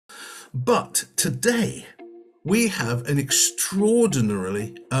But today we have an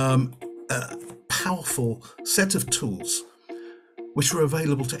extraordinarily powerful set of tools which are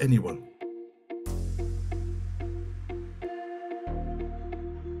available to anyone.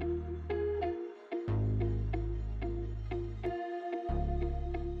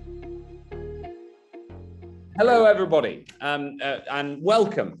 Hello, everybody, and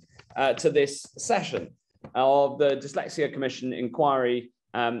welcome to this session of the Dyslexia Commission inquiry,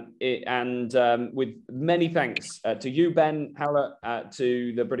 with many thanks to you, Ben Howlett,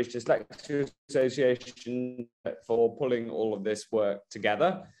 to the British Dyslexia Association for pulling all of this work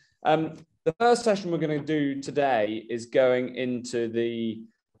together. The first session we're going to do today is going into the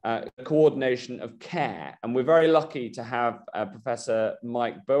coordination of care, and we're very lucky to have Professor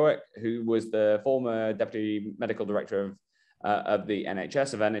Mike Bewick, who was the former Deputy Medical Director of the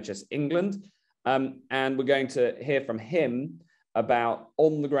NHS England, and we're going to hear from him about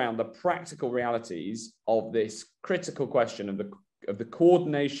on the ground the practical realities of this critical question of the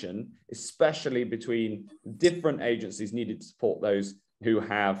coordination, especially between different agencies needed to support those who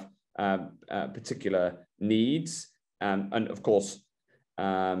have particular needs, and of course.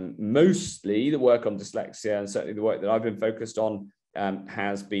 Mostly the work on dyslexia, and certainly the work that I've been focused on,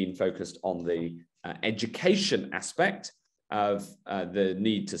 has been focused on the education aspect of the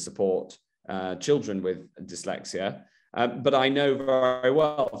need to support children with dyslexia. But I know very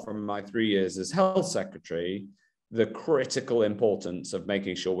well from my 3 years as Health Secretary the critical importance of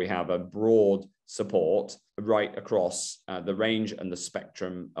making sure we have a broad support right across the range and the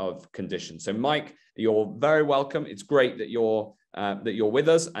spectrum of conditions. So Mike, you're very welcome. It's great that you're with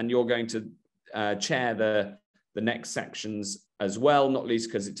us, and you're going to chair the next sections as well, not least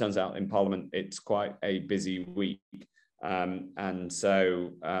because it turns out in Parliament it's quite a busy week. And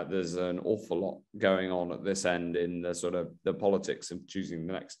so there's an awful lot going on at this end in the sort of the politics of choosing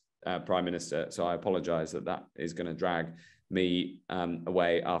the next Prime Minister. So I apologise that is going to drag me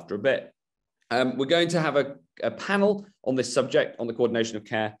away after a bit. We're going to have a panel on this subject, on the coordination of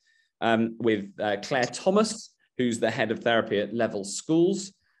care, with Claire Thomas, who's the head of therapy at Level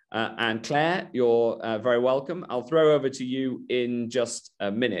Schools. And Claire, you're very welcome. I'll throw over to you in just a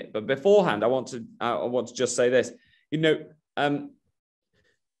minute. But beforehand, I want to just say this. You know,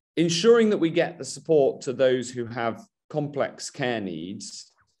 ensuring that we get the support to those who have complex care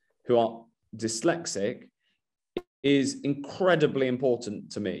needs, who are dyslexic, is incredibly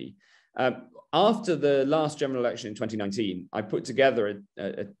important to me. After the last general election in 2019, I put together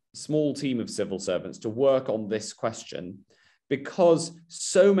a small team of civil servants to work on this question, because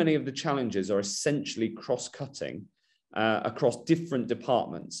so many of the challenges are essentially cross-cutting across different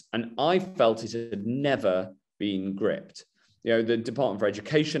departments, and I felt it had never been gripped. You know, the Department for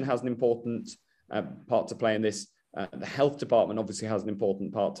Education has an important part to play in this. The Health Department obviously has an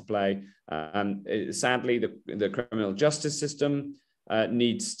important part to play. Sadly, the criminal justice system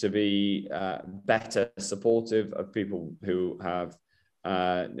needs to be better supportive of people who have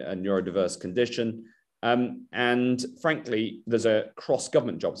a neurodiverse condition. And frankly, there's a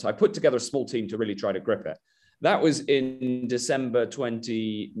cross-government job. So I put together a small team to really try to grip it. That was in December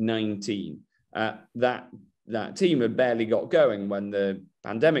 2019. That team had barely got going when the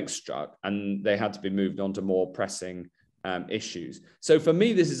pandemic struck, and they had to be moved on to more pressing issues. So for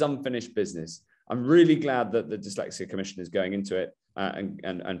me, this is unfinished business. I'm really glad that the Dyslexia Commission is going into it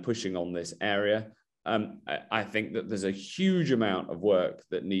and pushing on this area. I think that there's a huge amount of work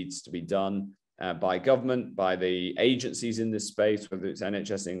that needs to be done by government, by the agencies in this space, whether it's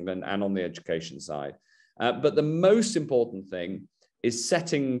NHS England and on the education side. But the most important thing is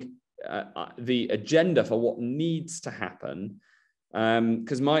setting the agenda for what needs to happen.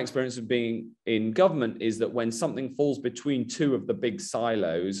 Because my experience of being in government is that when something falls between two of the big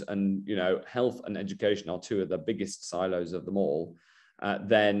silos, and you know, health and education are two of the biggest silos of them all,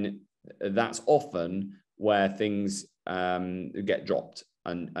 then that's often where things get dropped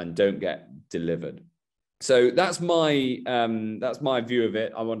and don't get delivered. So that's my view of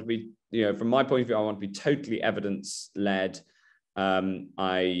it. I want to be, you know, from my point of view, I want to be totally evidence-led.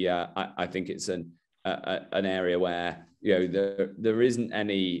 I think it's an area where, you know, there isn't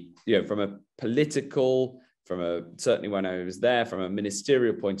any, you know, from a political, certainly when I was there, from a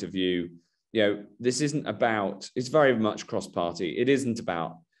ministerial point of view, you know, this isn't about, it's very much cross-party. It isn't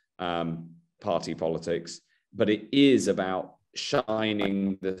about party politics, but it is about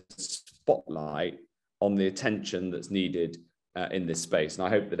shining the spotlight on the attention that's needed in this space. And I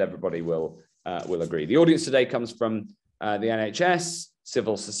hope that everybody will agree. The audience today comes from the NHS,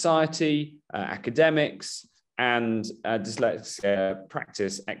 civil society, academics, and dyslexia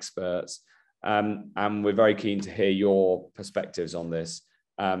practice experts. And we're very keen to hear your perspectives on this.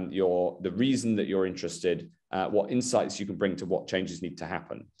 the reason that you're interested, what insights you can bring to what changes need to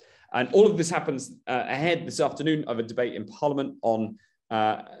happen. And all of this happens ahead this afternoon of a debate in Parliament on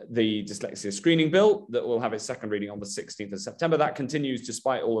the dyslexia screening bill that will have its second reading on the 16th of September. That continues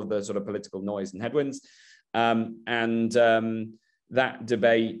despite all of the sort of political noise and headwinds. That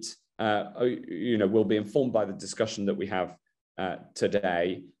debate will be informed by the discussion that we have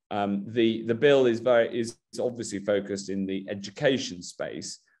today. The bill is obviously focused in the education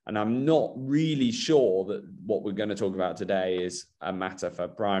space, and I'm not really sure that what we're going to talk about today is a matter for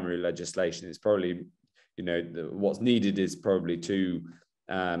primary legislation. It's probably, what's needed is probably too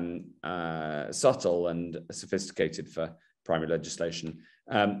subtle and sophisticated for primary legislation.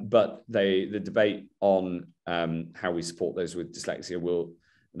 But the debate on how we support those with dyslexia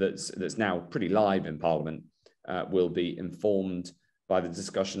that's now pretty live in Parliament will be informed by the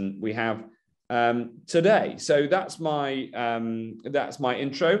discussion we have today. So that's my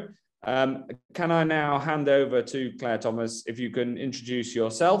intro. Can I now hand over to Claire Thomas? If you can introduce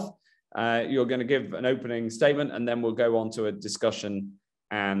yourself, you're going to give an opening statement, and then we'll go on to a discussion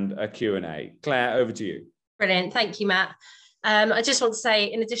and a Q&A. Claire, over to you. Brilliant, thank you, Matt. I just want to say,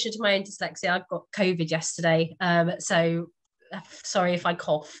 in addition to my own dyslexia, I've got COVID yesterday, so sorry if I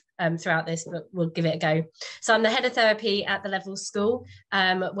cough throughout this, but we'll give it a go. So I'm the head of therapy at the Levels School,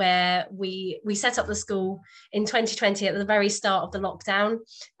 where we set up the school in 2020 at the very start of the lockdown,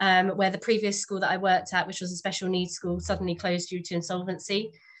 where the previous school that I worked at, which was a special needs school, suddenly closed due to insolvency.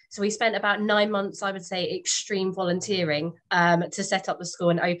 So we spent about 9 months, I would say, extreme volunteering to set up the school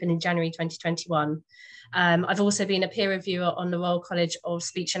and open in January 2021. I've also been a peer reviewer on the Royal College of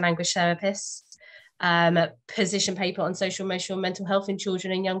Speech and Language Therapists, position paper on social, emotional, and mental health in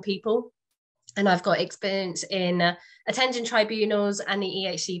children and young people. And I've got experience in attending tribunals and the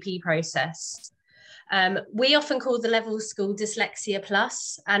EHCP process. We often call the Levels School Dyslexia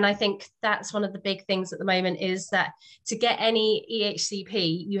Plus, and I think that's one of the big things at the moment is that to get any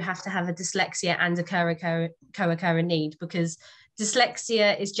EHCP, you have to have a dyslexia and a co-occurring need, because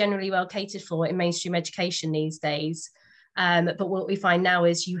dyslexia is generally well catered for in mainstream education these days. But what we find now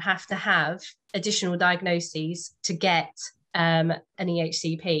is you have to have additional diagnoses to get an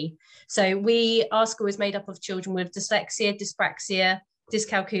EHCP. So our school is made up of children with dyslexia, dyspraxia,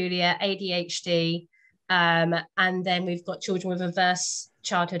 dyscalculia, ADHD, and then we've got children with adverse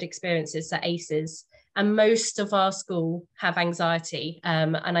childhood experiences, so ACEs. And most of our school have anxiety.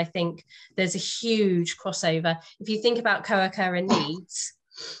 And I think there's a huge crossover. If you think about co-occurring needs,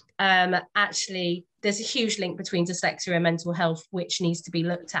 actually, there's a huge link between dyslexia and mental health, which needs to be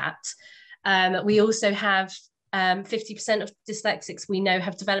looked at. We also have 50% of dyslexics we know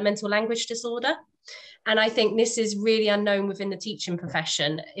have developmental language disorder. And I think this is really unknown within the teaching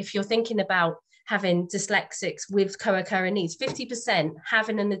profession. If you're thinking about having dyslexics with co-occurring needs, 50%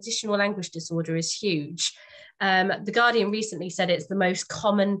 having an additional language disorder is huge. The Guardian recently said it's the most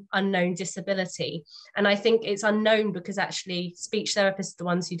common unknown disability. And I think it's unknown because actually speech therapists are the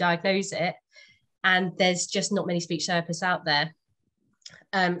ones who diagnose it. And there's just not many speech therapists out there.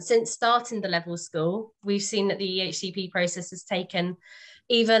 Since starting the Levels School, we've seen that the EHCP process has taken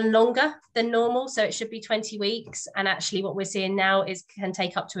even longer than normal. So it should be 20 weeks. And actually what we're seeing now is can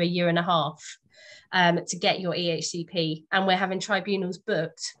take up to 1.5 years to get your EHCP. And we're having tribunals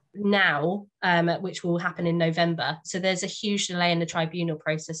booked now, which will happen in November. So there's a huge delay in the tribunal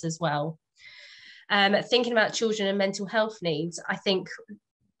process as well. Thinking about children and mental health needs, I think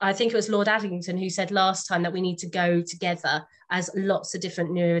it was Lord Addington who said last time that we need to go together as lots of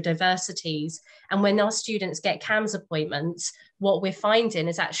different neurodiversities. And when our students get CAMHS appointments, what we're finding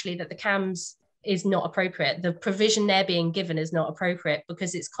is actually that the CAMHS is not appropriate. The provision they're being given is not appropriate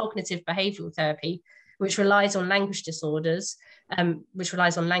because it's cognitive behavioural therapy, which relies on language disorders, which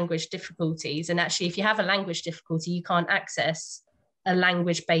relies on language difficulties. And actually, if you have a language difficulty, you can't access a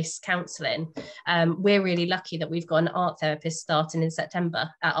language-based counselling. We're really lucky that we've got an art therapist starting in September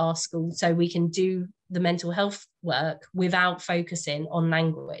at our school, so we can do the mental health work without focusing on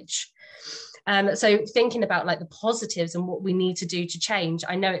language. So thinking about like the positives and what we need to do to change,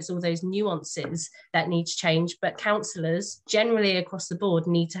 I know it's all those nuances that need to change, but counsellors generally across the board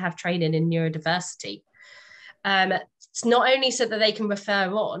need to have training in neurodiversity. It's not only so that they can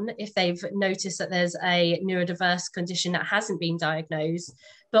refer on if they've noticed that there's a neurodiverse condition that hasn't been diagnosed,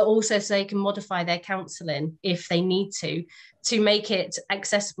 but also so they can modify their counselling if they need to make it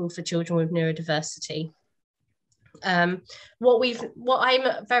accessible for children with neurodiversity. What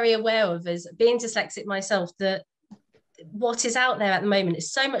I'm very aware of is being dyslexic myself, that what is out there at the moment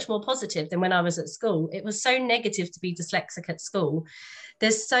is so much more positive than when I was at school. It was so negative to be dyslexic at school.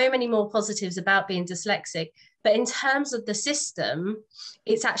 There's so many more positives about being dyslexic. But in terms of the system,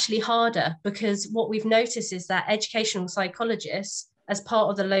 it's actually harder, because what we've noticed is that educational psychologists, as part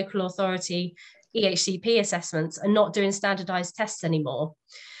of the local authority EHCP assessments, are not doing standardized tests anymore.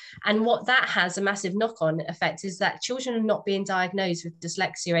 And what that has a massive knock-on effect is that children are not being diagnosed with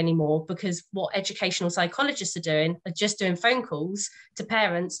dyslexia anymore, because what educational psychologists are doing are just doing phone calls to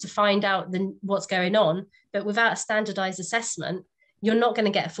parents to find out what's going on. But without a standardized assessment, you're not going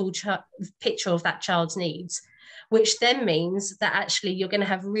to get a full picture of that child's needs, which then means that actually you're going to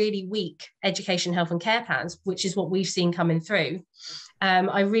have really weak education, health and care plans, which is what we've seen coming through.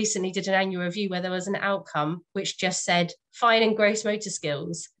 I recently did an annual review where there was an outcome which just said fine and gross motor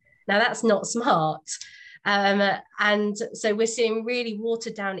skills. Now that's not smart. And so we're seeing really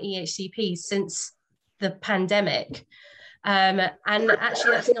watered down EHCPs since the pandemic. And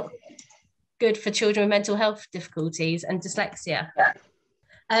actually that's not good for children with mental health difficulties and dyslexia.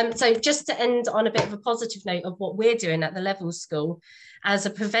 So just to end on a bit of a positive note of what we're doing at the Levels School as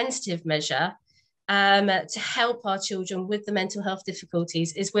a preventative measure to help our children with the mental health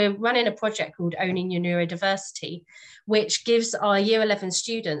difficulties, is we're running a project called Owning Your Neurodiversity, which gives our Year 11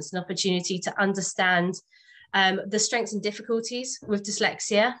 students an opportunity to understand the strengths and difficulties with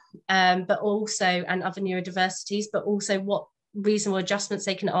dyslexia, but also, and other neurodiversities, but also what reasonable adjustments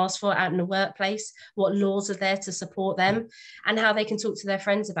they can ask for out in the workplace, what laws are there to support them, and how they can talk to their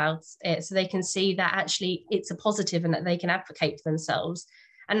friends about it, so they can see that actually it's a positive and that they can advocate for themselves.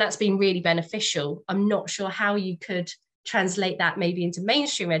 And that's been really beneficial. I'm not sure how you could translate that maybe into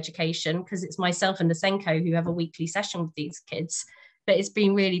mainstream education, because it's myself and the Senko who have a weekly session with these kids, but it's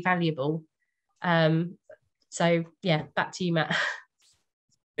been really valuable. So yeah, back to you, Matt.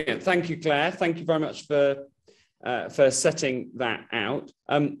 Yeah, thank you, Claire. Thank you very much for setting that out.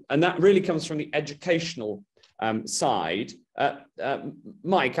 And that really comes from the educational side.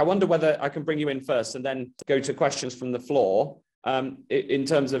 Mike, I wonder whether I can bring you in first and then go to questions from the floor in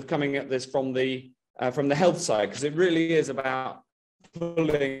terms of coming at this from the health side, because it really is about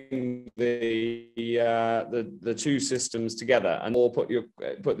pulling the two systems together. And or put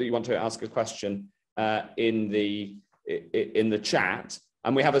that you want to ask a question in the chat.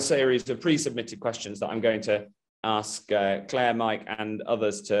 And we have a series of pre-submitted questions that I'm going to ask Claire, Mike, and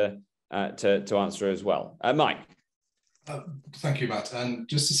others to answer as well. Mike. Thank you, Matt. And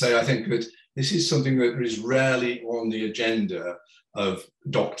just to say, I think that this is something that is rarely on the agenda of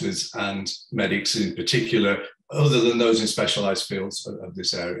doctors and medics in particular, other than those in specialised fields of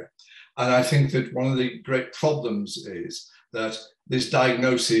this area. And I think that one of the great problems is that this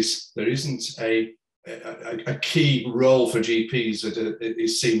diagnosis, there isn't a key role for GPs that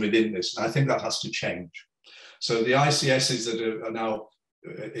is seen within this. And I think that has to change. So the ICSs that are now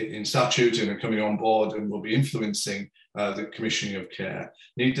in statute and are coming on board and will be influencing the commissioning of care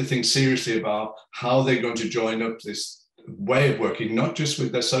need to think seriously about how they're going to join up this way of working, not just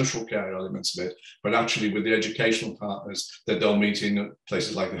with their social care elements of it, but actually with the educational partners that they'll meet in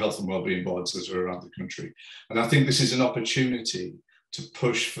places like the health and wellbeing boards that are around the country. And I think this is an opportunity to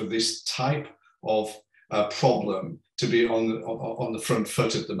push for this type of problem to be on the front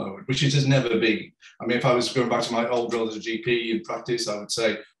foot at the moment, which it has never been. I mean, if I was going back to my old role as a GP in practice, I would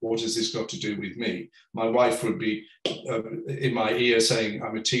say, what has this got to do with me? My wife would be in my ear saying,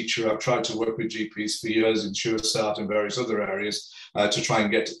 I'm a teacher, I've tried to work with GPs for years in Sure Start and various other areas to try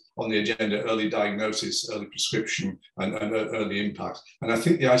and get on the agenda early diagnosis, early prescription, and early impact. And I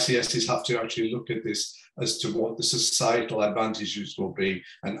think the ICSs have to actually look at this as to what the societal advantages will be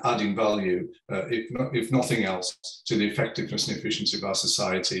and adding value, if nothing else, to the effectiveness and efficiency of our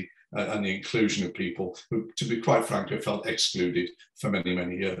society and the inclusion of people who, to be quite frank, have felt excluded for many,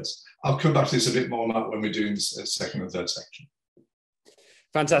 many years. I'll come back to this a bit more, Matt, when we're doing the second and third section.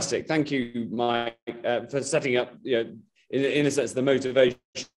 Fantastic. Thank you, Mike, for setting up, in a sense, the motivation,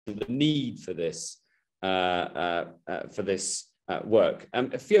 the need for this work.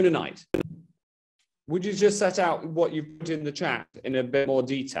 Fiona Knight. Would you just set out what you put in the chat in a bit more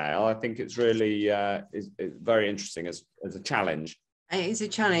detail? I think it's really is very interesting as a challenge. It is a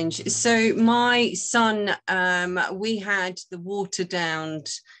challenge. So my son, we had the watered down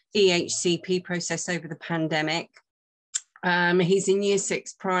EHCP process over the pandemic. He's in Year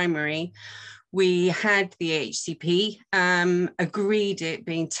 6 primary. We had the EHCP, agreed it,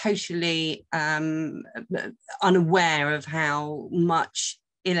 being totally unaware of how much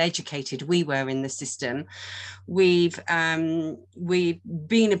ill-educated we were in the system. We've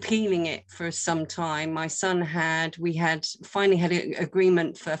been appealing it for some time. My son finally had an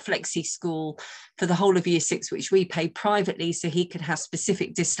agreement for flexi school for the whole of Year 6, which we paid privately so he could have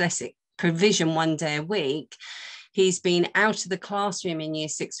specific dyslexic provision one day a week. He's been out of the classroom in year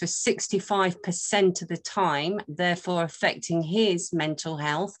 6 for 65% of the time, therefore affecting his mental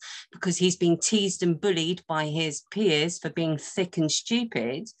health because he's been teased and bullied by his peers for being thick and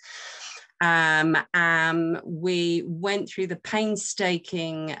stupid. We went through the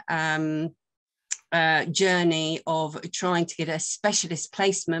painstaking journey of trying to get a specialist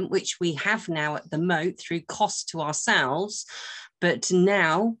placement, which we have now at the moat through cost to ourselves. But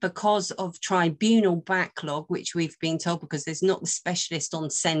now, because of tribunal backlog, which we've been told because there's not the specialist on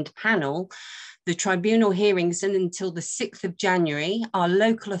send panel, the tribunal hearings and until the 6th of January, our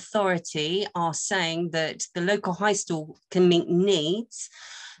local authority are saying that the local high school can meet needs.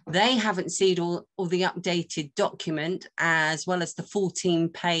 They haven't seen all the updated document as well as the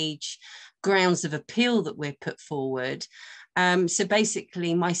 14-page grounds of appeal that we've put forward. So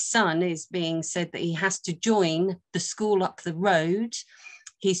basically, my son is being said that he has to join the school up the road.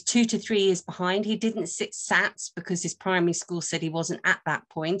 He's 2 to 3 years behind. He didn't sit SATs because his primary school said he wasn't at that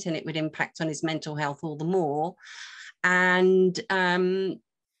point and it would impact on his mental health all the more. And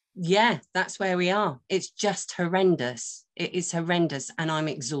yeah, that's where we are. It's just horrendous. It is horrendous and I'm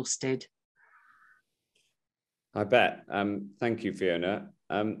exhausted. I bet. Thank you, Fiona.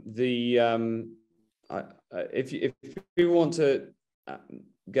 If you want to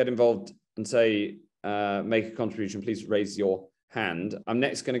get involved and say, make a contribution, please raise your hand. I'm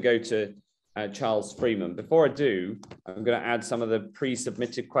next going to go to Charles Freeman. Before I do, I'm going to add some of the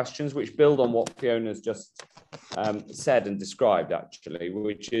pre-submitted questions which build on what Fiona's just said and described, actually,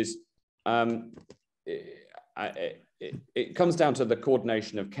 which is it comes down to the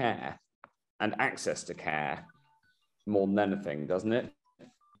coordination of care and access to care more than anything, doesn't it?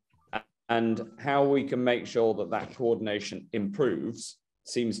 And how we can make sure that that coordination improves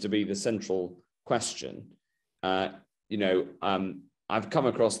seems to be the central question. I've come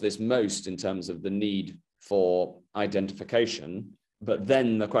across this most in terms of the need for identification, but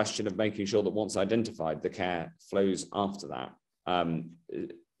then the question of making sure that once identified, the care flows after that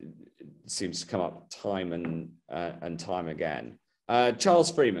seems to come up time and time again.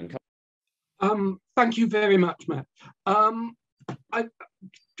 Charles Freeman. Thank you very much, Matt. I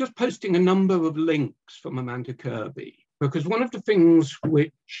just posting a number of links from Amanda Kirby, because one of the things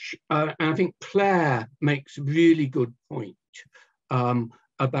which I think Claire makes a really good point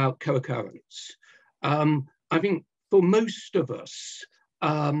about co-occurrence. I think for most of us,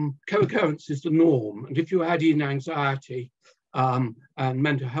 co-occurrence is the norm. And if you add in anxiety and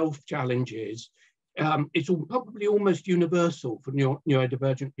mental health challenges, it's probably almost universal for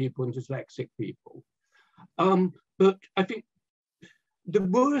neurodivergent people and dyslexic people. But I think the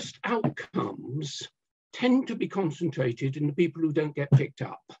worst outcomes tend to be concentrated in the people who don't get picked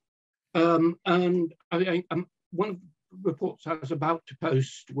up. And one of the reports I was about to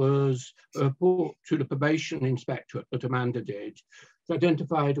post was a report to the probation inspectorate that Amanda did, that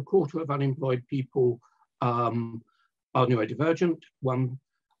identified a quarter of unemployed people are neurodivergent, one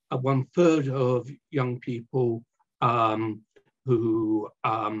third of young people who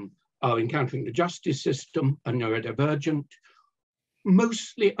are encountering the justice system are neurodivergent,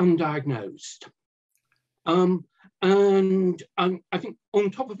 mostly undiagnosed. And I think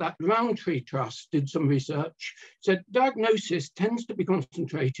on top of that, Roundtree Trust did some research, said diagnosis tends to be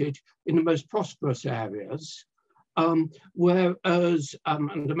concentrated in the most prosperous areas, whereas,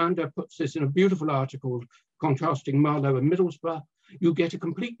 and Amanda puts this in a beautiful article contrasting Marlow and Middlesbrough, you get a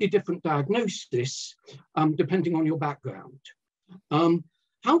completely different diagnosis depending on your background.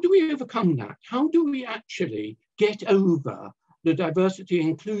 How do we overcome that? How do we actually get over the diversity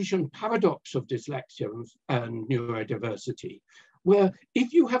inclusion paradox of dyslexia and neurodiversity, where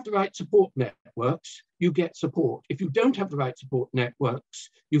if you have the right support networks, you get support. If you don't have the right support networks,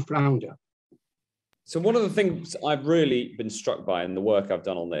 you flounder. So one of the things I've really been struck by in the work I've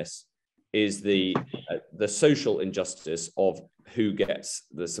done on this is the social injustice of who gets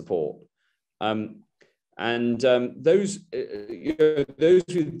the support. Those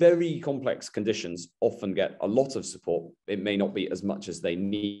with very complex conditions often get a lot of support. It may not be as much as they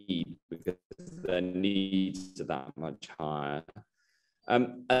need because their needs are that much higher.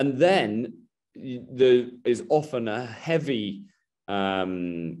 And then there is often a heavy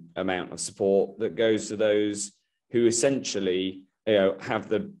amount of support that goes to those who essentially have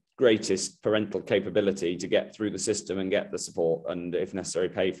the greatest parental capability to get through the system and get the support and, if necessary,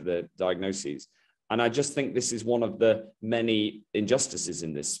 pay for the diagnoses. And I just think this is one of the many injustices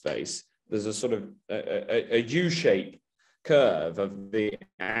in this space. There's a sort of a U-shaped curve of the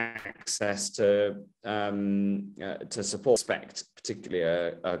access to support,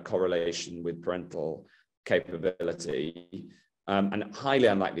 particularly a correlation with parental capability. and highly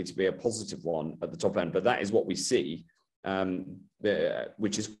unlikely to be a positive one at the top end. But that is what we see,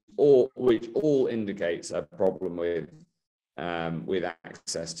 which all indicates a problem with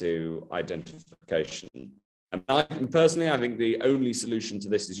access to identification. And personally, I think the only solution to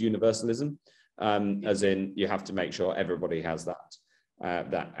this is universalism, as in you have to make sure everybody has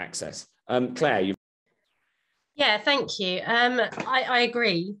that access. Claire, you. Yeah, thank you. I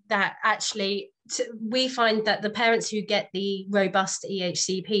agree that actually we find that the parents who get the robust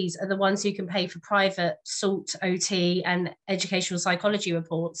EHCPs are the ones who can pay for private SALT, OT and educational psychology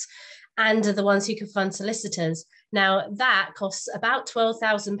reports, and are the ones who can fund solicitors. Now, that costs about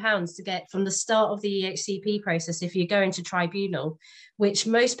 £12,000 to get from the start of the EHCP process if you go into tribunal, which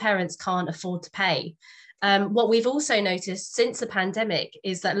most parents can't afford to pay. What we've also noticed since the pandemic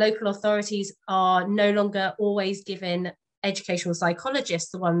is that local authorities are no longer always giving educational psychologists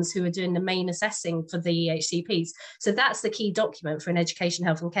the ones who are doing the main assessing for the EHCPs. So that's the key document for an education,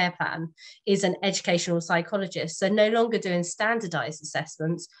 health and care plan, is an educational psychologist. So no longer doing standardized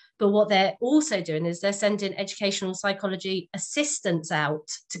assessments, but what they're also doing is they're sending educational psychology assistants out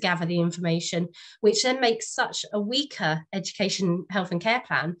to gather the information, which then makes such a weaker education, health and care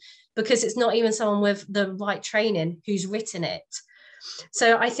plan, because it's not even someone with the right training who's written it.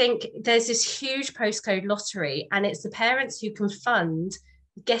 So I think there's this huge postcode lottery, and it's the parents who can fund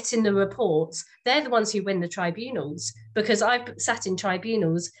getting the reports. They're the ones who win the tribunals, because I've sat in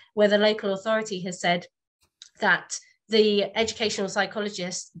tribunals where the local authority has said that the educational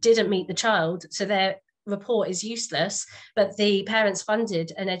psychologist didn't meet the child, so their report is useless, but the parents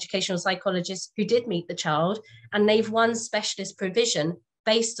funded an educational psychologist who did meet the child, and they've won specialist provision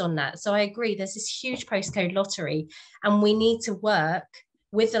based on that. So I agree, there's this huge postcode lottery, and we need to work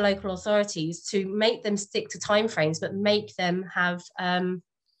with the local authorities to make them stick to timeframes, but make them have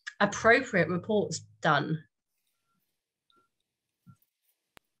appropriate reports done.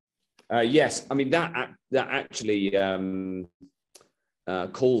 Yes, I mean that actually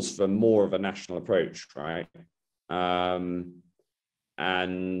calls for more of a national approach, right? And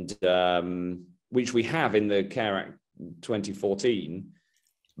which we have in the Care Act 2014,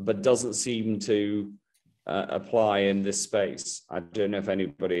 but doesn't seem to apply in this space. I don't know if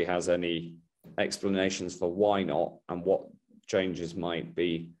anybody has any explanations for why not and what changes might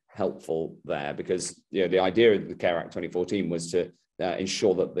be helpful there, because the idea of the Care Act 2014 was to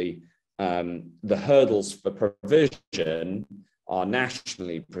ensure that the hurdles for provision are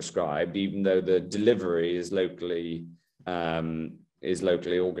nationally prescribed, even though the delivery is locally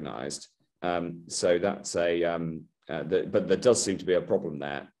organised. So that's but there does seem to be a problem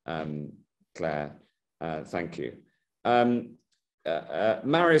there, Claire. Thank you.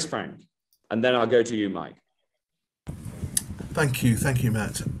 Marius Frank, and then I'll go to you, Mike. Thank you,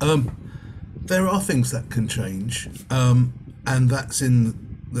 Matt. There are things that can change, and that's in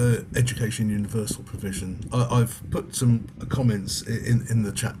the education universal provision. I've put some comments in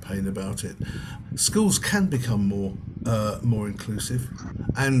the chat pane about it. Schools can become more inclusive,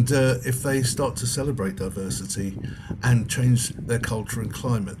 and if they start to celebrate diversity and change their culture and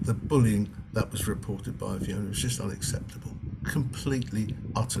climate. The bullying that was reported by Fiona was just unacceptable, completely,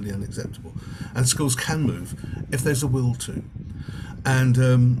 utterly unacceptable. And schools can move if there's a will to. And,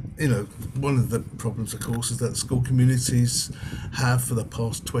 one of the problems, of course, is that school communities have, for the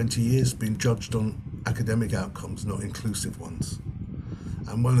past 20 years, been judged on academic outcomes, not inclusive ones.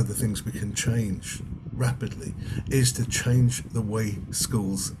 And one of the things we can change rapidly is to change the way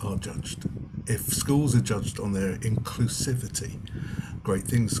schools are judged. If schools are judged on their inclusivity, great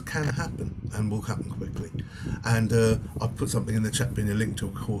things can happen and will happen quickly. And I've put something in the chat, being a link to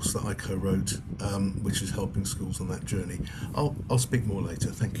a course that I co-wrote, which is helping schools on that journey. I'll speak more later.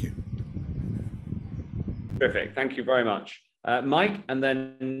 Thank you. Terrific. Thank you very much. Mike, and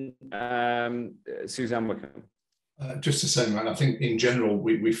then Suzanne Wickham. Just to say, man, I think in general,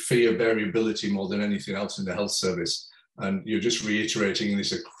 we fear variability more than anything else in the health service. And you're just reiterating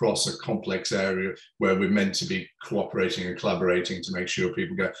this across a complex area where we're meant to be cooperating and collaborating to make sure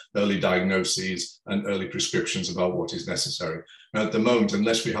people get early diagnoses and early prescriptions about what is necessary. Now, at the moment,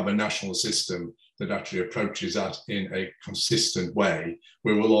 unless we have a national system that actually approaches that in a consistent way,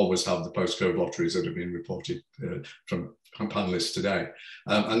 we will always have the postcode lotteries that have been reported from panelists today.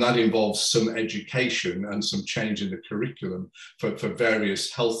 And that involves some education and some change in the curriculum for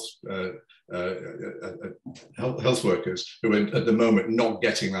various health workers who are at the moment not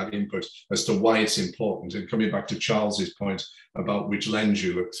getting that input as to why it's important. And coming back to Charles's point about which lens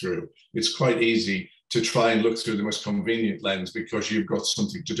you look through, it's quite easy to try and look through the most convenient lens because you've got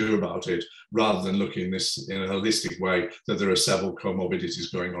something to do about it, rather than looking this in a holistic way that there are several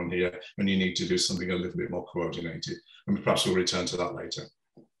comorbidities going on here and you need to do something a little bit more coordinated. And perhaps we'll return to that later.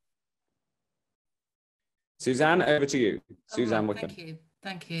 Suzanne, over to you. Suzanne Wickham. Thank you.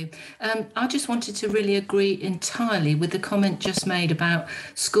 Thank you. I just wanted to really agree entirely with the comment just made about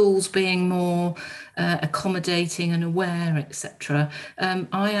schools being more accommodating and aware, etc.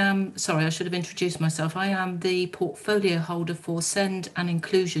 I am, sorry, I should have introduced myself. I am the portfolio holder for Send and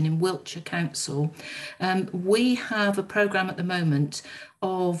Inclusion in Wiltshire Council. We have a programme at the moment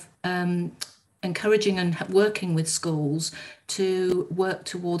of encouraging and working with schools to work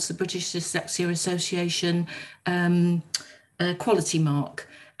towards the British Dyslexia Association quality mark.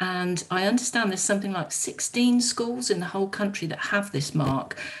 And I understand there's something like 16 schools in the whole country that have this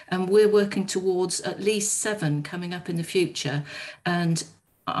mark, and we're working towards at least 7 coming up in the future. And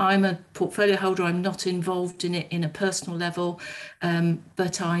I'm a portfolio holder, I'm not involved in it in a personal level,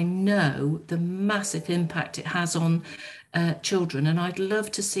 but I know the massive impact it has on children, and I'd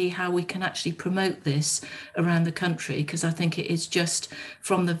love to see how we can actually promote this around the country, because I think it is just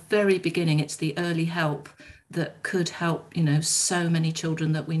from the very beginning, it's the early help that could help, you know, so many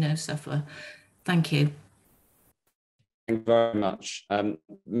children that we know suffer. Thank you. Thank you very much.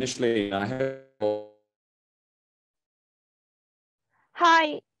 Micheline, I hope.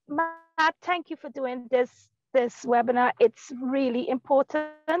 Hi, Matt, thank you for doing this webinar. It's really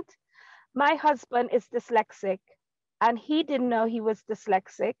important. My husband is dyslexic, and he didn't know he was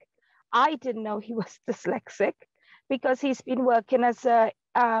dyslexic. I didn't know he was dyslexic because he's been working as a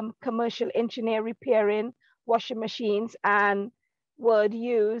commercial engineer repairing washing machines and would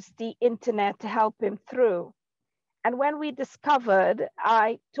use the internet to help him through. And when we discovered,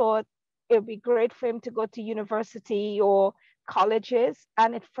 I thought it would be great for him to go to university or colleges,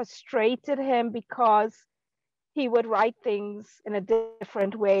 and it frustrated him because he would write things in a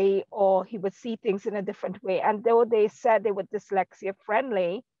different way or he would see things in a different way. And though they said they were dyslexia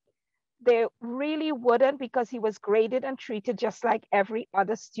friendly, they really wouldn't, because he was graded and treated just like every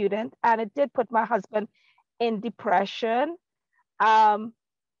other student. And it did put my husband in depression. And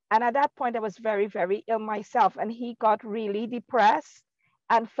at that point, I was very, very ill myself. And he got really depressed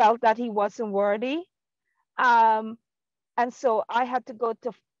and felt that he wasn't worthy. And so I had to go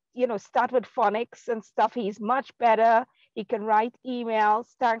to, you know, start with phonics and stuff. He's much better. He can write emails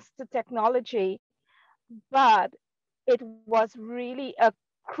thanks to technology. But it was really a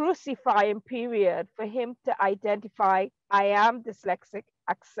crucifying period for him to identify, I am dyslexic,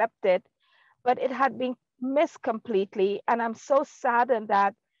 accept it, but it had been missed completely. And I'm so saddened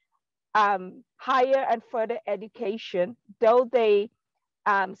that higher and further education, though they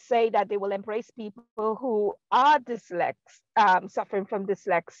say that they will embrace people who are suffering from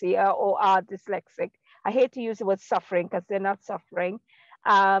dyslexia or are dyslexic. I hate to use the word suffering because they're not suffering.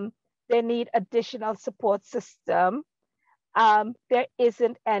 They need additional support system. There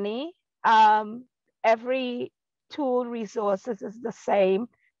isn't any. Every tool resources is the same.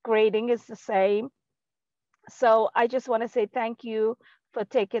 Grading is the same. So I just want to say thank you for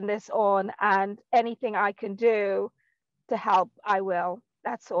taking this on, and anything I can do to help, I will.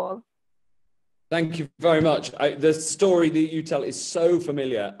 That's all. Thank you very much. The story that you tell is so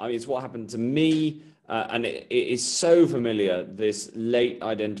familiar. I mean, it's what happened to me, and it is so familiar, this late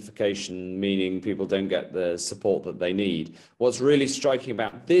identification, meaning people don't get the support that they need. What's really striking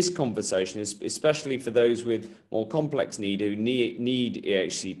about this conversation is, especially for those with more complex need who need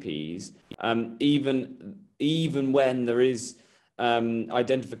EHCPs, even when there is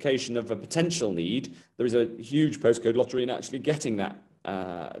identification of a potential need, there is a huge postcode lottery in actually getting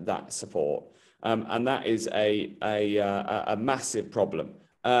that support. And that is a massive problem.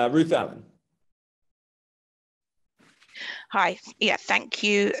 Ruth-Ellen. Hi, yeah, thank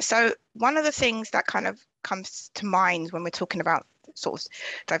you. So one of the things that kind of comes to mind when we're talking about sort of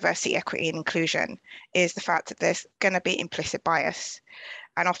diversity, equity and inclusion is the fact that there's going to be implicit bias.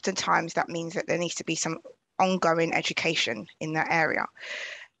 And oftentimes that means that there needs to be some ongoing education in that area.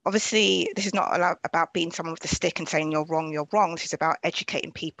 Obviously, this is not about beating someone with a stick and saying you're wrong, you're wrong. This is about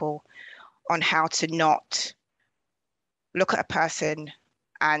educating people on how to not look at a person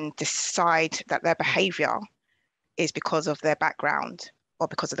and decide that their behavior is because of their background or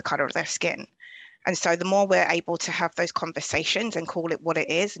because of the color of their skin. And so the more we're able to have those conversations and call it what it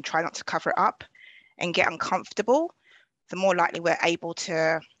is and try not to cover it up and get uncomfortable, the more likely we're able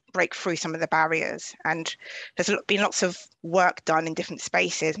to break through some of the barriers. And there's been lots of work done in different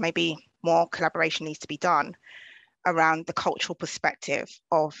spaces. Maybe more collaboration needs to be done around the cultural perspective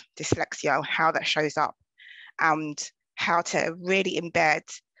of dyslexia, how that shows up, and how to really embed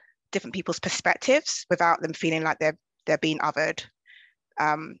different people's perspectives without them feeling like they're being othered.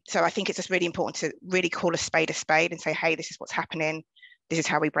 So I think it's just really important to really call a spade and say, hey, this is what's happening. This is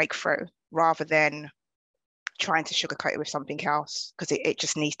how we break through, rather than trying to sugarcoat it with something else, because it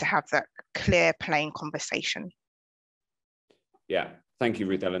just needs to have that clear, plain conversation. Yeah, thank you,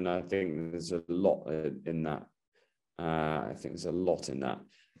 Ruth-Ellen. I think there's a lot in that.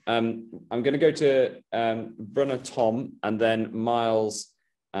 I'm going to go to Brunner Tom and then Miles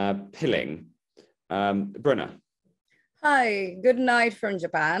Pilling. Brunner. Hi, good night from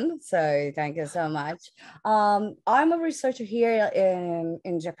Japan. So thank you so much. I'm a researcher here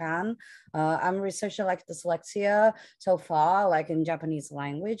in Japan. I'm a researcher like dyslexia so far, like in Japanese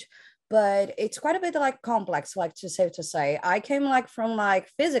language, but it's quite a bit like complex, like to say. I came like from like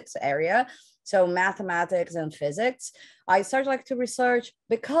physics area, so mathematics and physics. I started like to research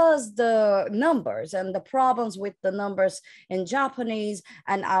because the numbers and the problems with the numbers in Japanese,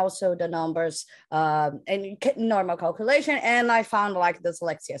 and also the numbers in normal calculation, and I found like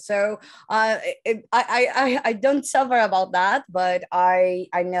dyslexia. So I don't suffer about that, but I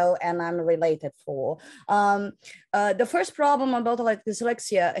know and I'm related for. The first problem about like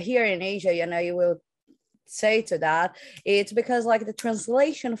dyslexia here in Asia, you know, you will say to that, it's because like the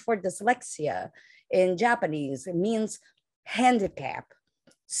translation for dyslexia in Japanese means handicap.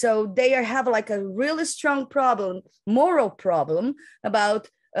 So they have like a really strong problem, moral problem about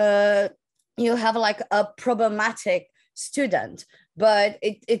you have like a problematic student, but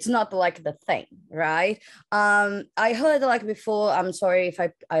it's not like the thing, right? I heard like before, I'm sorry if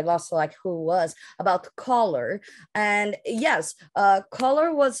I lost like who was, about color. And yes,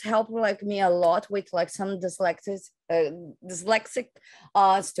 color was helping like me a lot with like some dyslexic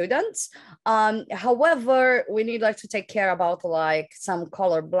students. However, we need like to take care about like some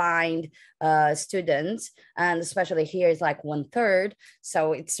colorblind students, and especially here is like 1/3.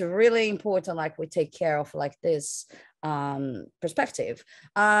 So it's really important like we take care of like this perspective.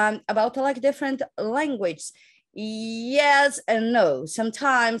 About like different language, yes and no.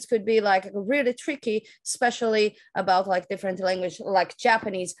 Sometimes could be like really tricky, especially about like different language like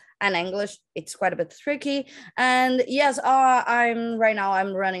Japanese and English. It's quite a bit tricky. And yes, I'm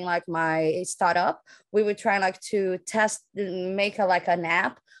running like my startup. We were trying like to test, make like an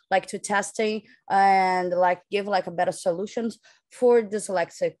app like to testing and like give like a better solutions for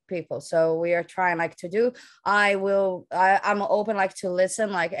dyslexic people. So we are trying like to do, I'm open like to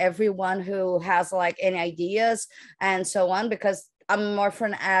listen like everyone who has like any ideas and so on, because I'm more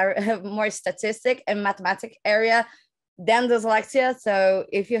from more statistic and mathematics area than dyslexia. So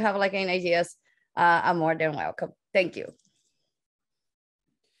if you have like any ideas, I'm more than welcome. Thank you.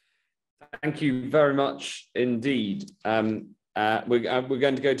 Thank you very much indeed. We're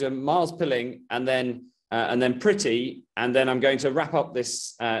going to go to Miles Pilling and then Pretty, and then I'm going to wrap up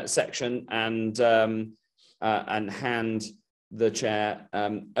this section and hand the chair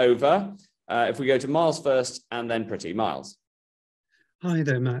over. If we go to Miles first and then Pretty. Miles. Hi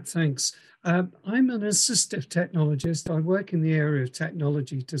there, Matt. Thanks. I'm an assistive technologist. I work in the area of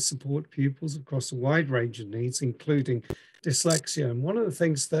technology to support pupils across a wide range of needs, including dyslexia. And one of the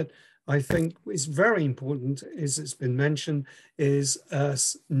things that I think is very important, as it's been mentioned, is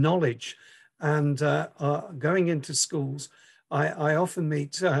knowledge. And going into schools, I often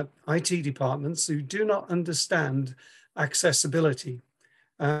meet IT departments who do not understand accessibility.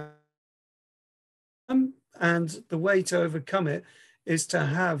 And the way to overcome it is to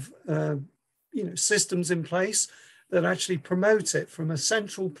have systems in place that actually promote it from a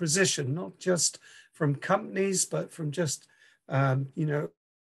central position, not just from companies, but from just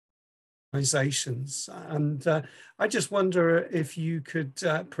organizations. And I just wonder if you could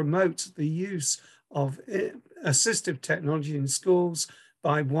promote the use of assistive technology in schools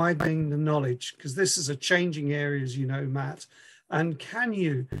by widening the knowledge, because this is a changing area, as you know, Matt. And can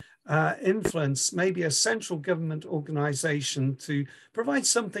you influence maybe a central government organization to provide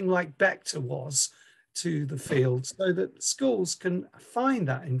something like Bector was to the field, so that schools can find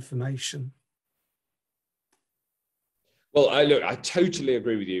that information? Well, I totally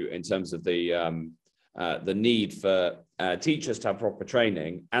agree with you in terms of the need for teachers to have proper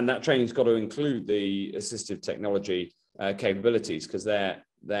training, and that training's got to include the assistive technology capabilities, because they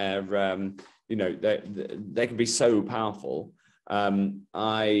can be so powerful. I've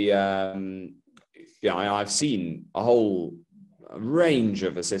seen a whole range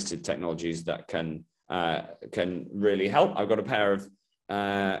of assistive technologies that can really help. I've got a pair of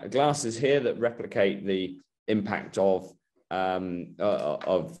glasses here that replicate the impact of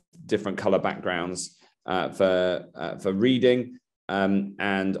different color backgrounds for reading,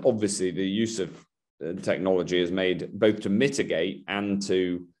 and obviously the use of technology is made both to mitigate and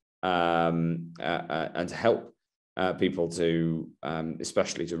to and to help people to,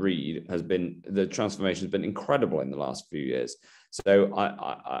 especially to read, the transformation has been incredible in the last few years. So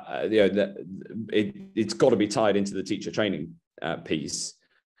it's got to be tied into the teacher training piece,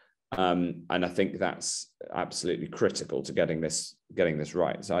 and I think that's absolutely critical to getting this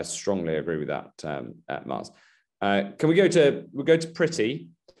right. So I strongly agree with that, Mars. Can we'll go to Pretty,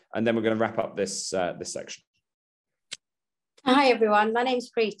 and then we're going to wrap up this section. Hi everyone, my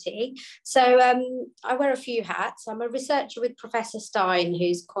name's Preeti. So I wear a few hats. I'm a researcher with Professor Stein,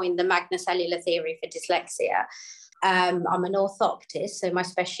 who's coined the magnocellular theory for dyslexia. I'm an orthoptist, so my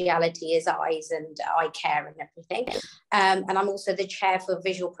speciality is eyes and eye care and everything. And I'm also the chair for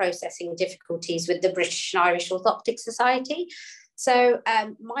visual processing difficulties with the British and Irish Orthoptic Society. So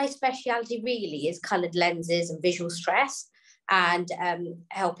my speciality really is coloured lenses and visual stress, and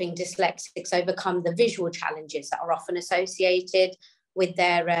helping dyslexics overcome the visual challenges that are often associated with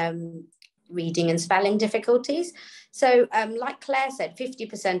their reading and spelling difficulties. So like Claire said,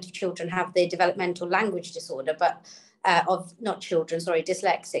 50% of children have the developmental language disorder, but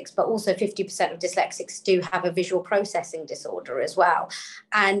dyslexics, but also 50% of dyslexics do have a visual processing disorder as well.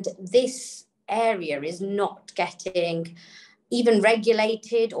 And this area is not getting even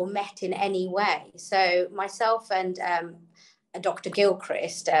regulated or met in any way. So myself and Dr.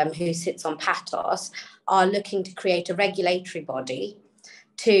 Gilchrist, who sits on PATOS, are looking to create a regulatory body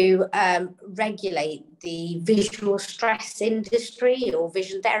to regulate the visual stress industry or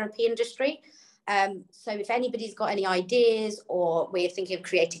vision therapy industry. So if anybody's got any ideas, or we're thinking of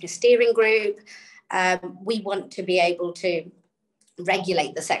creating a steering group, we want to be able to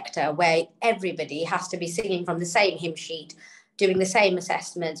regulate the sector where everybody has to be singing from the same hymn sheet, doing the same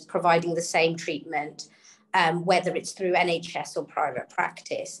assessments, providing the same treatment, whether it's through NHS or private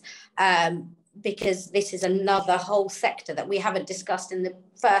practice, because this is another whole sector that we haven't discussed in the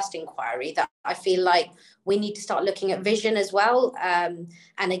first inquiry that I feel like we need to start looking at vision as well. And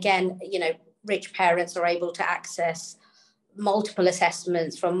again, rich parents are able to access multiple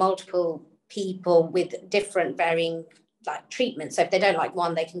assessments from multiple people with different varying treatment. So if they don't like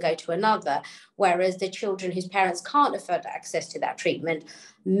one, they can go to another. Whereas the children whose parents can't afford access to that treatment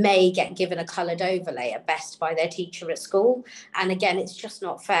may get given a coloured overlay at best by their teacher at school. And again, it's just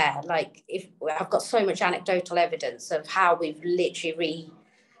not fair. If I've got so much anecdotal evidence of how we've literally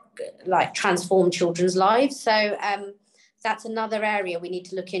transformed children's lives. So that's another area we need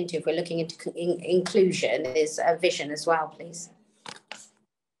to look into if we're looking into inclusion, is vision as well, please.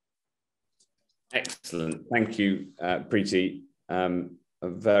 Excellent. Thank you, Preeti.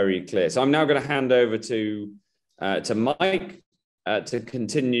 Very clear. So I'm now going to hand over to Mike to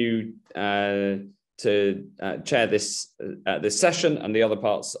continue to chair this session and the other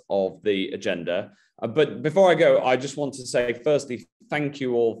parts of the agenda. But before I go, I just want to say, firstly, thank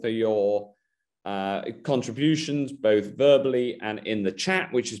you all for your contributions, both verbally and in the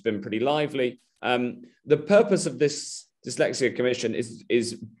chat, which has been pretty lively. The purpose of this Dyslexia Commission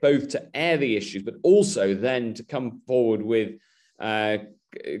is both to air the issues, but also then to come forward with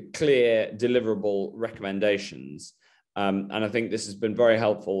clear, deliverable recommendations. And I think this has been very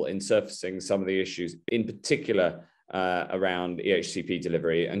helpful in surfacing some of the issues, in particular around EHCP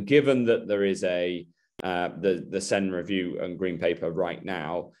delivery. And given that there is the SEN review and green paper right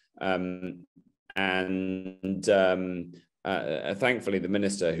now, and thankfully the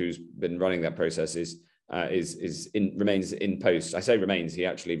minister who's been running that process remains in post. I say remains, he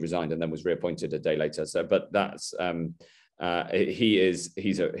actually resigned and then was reappointed a day later. So, but that's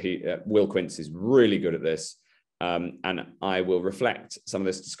Will Quince is really good at this, and I will reflect some of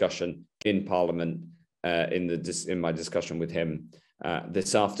this discussion in Parliament in my discussion with him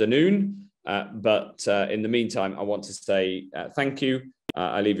this afternoon. But in the meantime, I want to say thank you.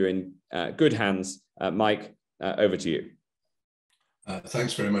 I leave you in good hands. Mike, over to you.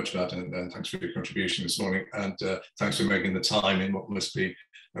 Thanks very much, Matt, and thanks for your contribution this morning, and thanks for making the time in what must be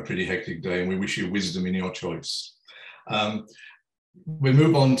a pretty hectic day, and we wish you wisdom in your choice. We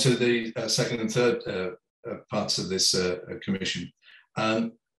move on to the second and third parts of this commission.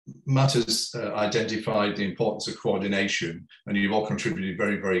 Matt has identified the importance of coordination, and you've all contributed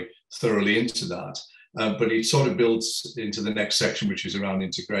very, very thoroughly into that, but it sort of builds into the next section, which is around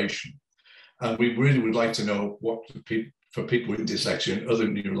integration. And we really would like to know what for people with dyslexia and other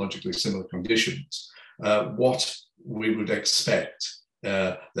neurologically similar conditions, what we would expect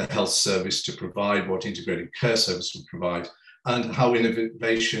the health service to provide, what integrated care service would provide, and how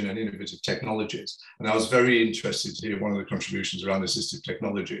innovation and innovative technologies. And I was very interested to hear one of the contributions around assistive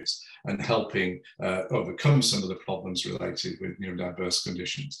technologies and helping overcome some of the problems related with neurodiverse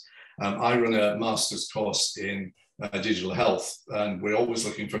conditions. I run a master's course in digital health, and we're always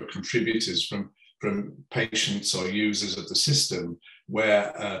looking for contributors from patients or users of the system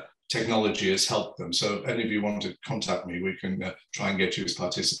where technology has helped them. So if any of you want to contact me, we can try and get you as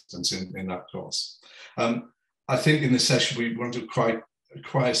participants in that course. I think in this session, we want to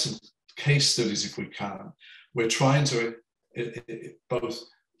acquire some case studies if we can. We're trying to both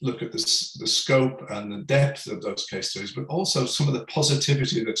look at the scope and the depth of those case studies, but also some of the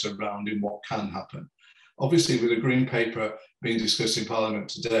positivity that's around in what can happen. Obviously, with a green paper being discussed in Parliament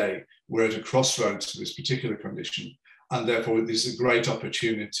today, we're at a crossroads for this particular condition, and therefore this is a great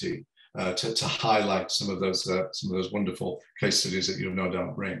opportunity to highlight some of those wonderful case studies that you'll no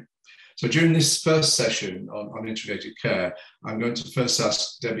doubt bring. So during this first session on integrated care, I'm going to first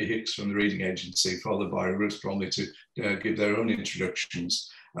ask Debbie Hicks from the Reading Agency, followed by Ruth Bromley to give their own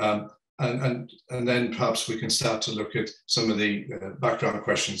introductions. And then perhaps we can start to look at some of the background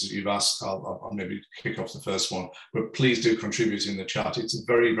questions that you've asked. I'll maybe kick off the first one, but please do contribute in the chat. It's a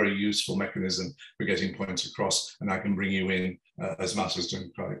very, very useful mechanism for getting points across, and I can bring you in as Matt has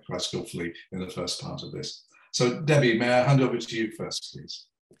done quite skillfully in the first part of this. So Debbie, may I hand over to you first, please?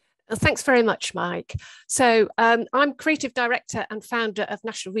 Thanks very much, Mike. So I'm Creative Director and founder of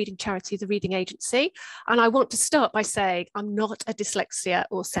national reading charity, the Reading Agency. And I want to start by saying I'm not a dyslexia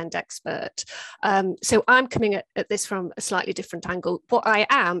or SEND expert. So I'm coming at this from a slightly different angle. What I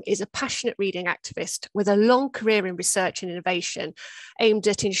am is a passionate reading activist with a long career in research and innovation aimed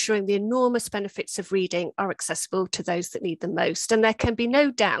at ensuring the enormous benefits of reading are accessible to those that need them most. And there can be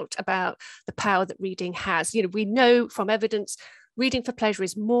no doubt about the power that reading has. You know, we know from evidence reading for pleasure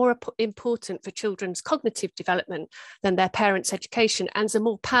is more important for children's cognitive development than their parents' education, and is a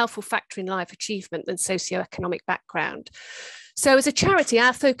more powerful factor in life achievement than socioeconomic background. So as a charity,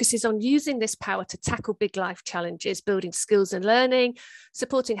 our focus is on using this power to tackle big life challenges, building skills and learning,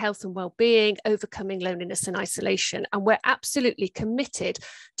 supporting health and well-being, overcoming loneliness and isolation. And we're absolutely committed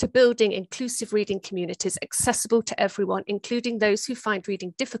to building inclusive reading communities accessible to everyone, including those who find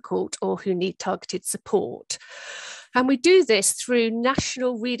reading difficult or who need targeted support. And we do this through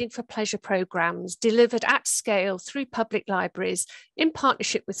national reading for pleasure programmes delivered at scale through public libraries in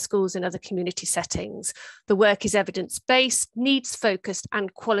partnership with schools and other community settings. The work is evidence-based, needs-focused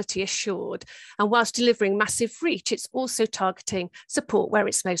and quality assured. And whilst delivering massive reach, it's also targeting support where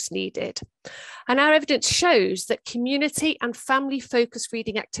it's most needed. And our evidence shows that community and family-focused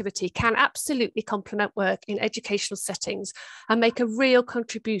reading activity can absolutely complement work in educational settings and make a real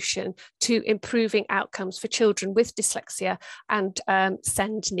contribution to improving outcomes for children with dyslexia and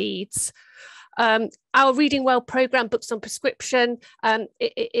SEND needs. Our Reading Well programme, Books on Prescription,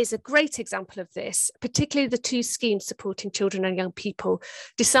 is a great example of this, particularly the two schemes supporting children and young people,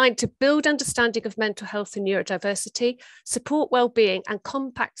 designed to build understanding of mental health and neurodiversity, support well-being and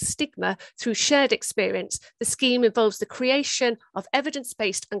combat stigma through shared experience. The scheme involves the creation of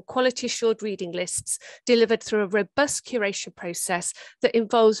evidence-based and quality-assured reading lists delivered through a robust curation process that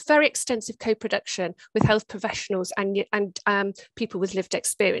involves very extensive co-production with health professionals and people with lived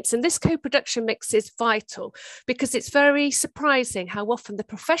experience. And this co-production mix is vital because it's very surprising how often the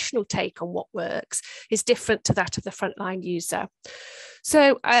professional take on what works is different to that of the frontline user.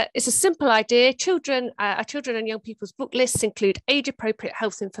 So it's a simple idea. Our children and young people's book lists include age-appropriate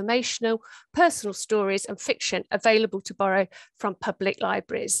health informational, personal stories and fiction available to borrow from public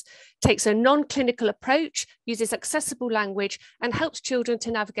libraries. Takes a non-clinical approach, uses accessible language and helps children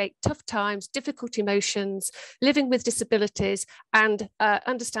to navigate tough times, difficult emotions, living with disabilities and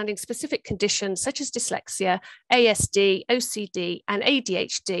understanding specific conditions such as dyslexia, ASD, OCD and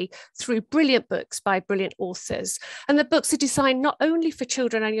ADHD through brilliant books by brilliant authors. And the books are designed not only for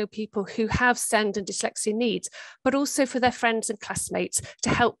children and young people who have SEND and dyslexia needs, but also for their friends and classmates to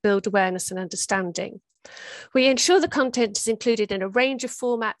help build awareness and understanding. We ensure the content is included in a range of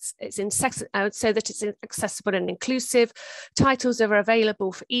formats so that it's accessible and inclusive. Titles are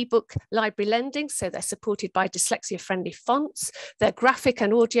available for ebook library lending, so they're supported by dyslexia-friendly fonts. They're graphic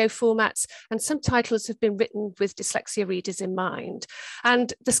and audio formats, and some titles have been written with dyslexia readers in mind.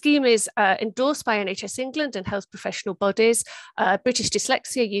 And the scheme is endorsed by NHS England and health professional bodies. British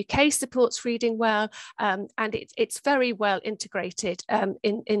Dyslexia UK supports Reading Well, and it's very well integrated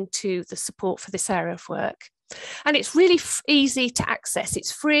into the support for this area of work. And it's really easy to access.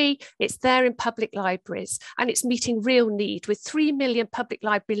 It's free, it's there in public libraries, and it's meeting real need with 3 million public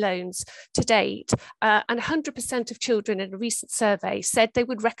library loans to date. And 100% of children in a recent survey said they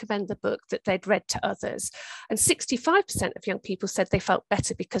would recommend the book that they'd read to others. And 65% of young people said they felt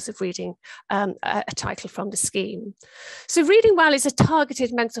better because of reading a title from the scheme. So Reading Well is a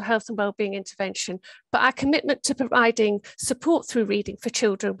targeted mental health and wellbeing intervention, but our commitment to providing support through reading for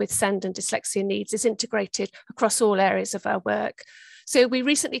children with SEND and dyslexia needs is integrated across all areas of our work. So we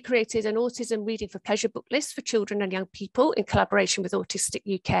recently created an Autism Reading for Pleasure book list for children and young people in collaboration with Autistic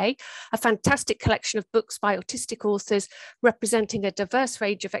UK, a fantastic collection of books by autistic authors representing a diverse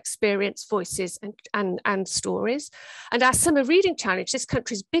range of experience, voices and stories. And our Summer Reading Challenge, this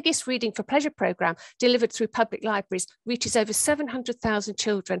country's biggest reading for pleasure programme, delivered through public libraries, reaches over 700,000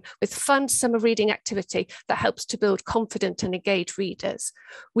 children with fun summer reading activity that helps to build confident and engaged readers.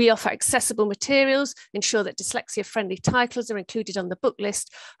 We offer accessible materials, ensure that dyslexia-friendly titles are included on the book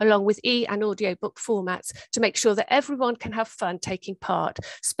list, along with and audio book formats to make sure that everyone can have fun taking part,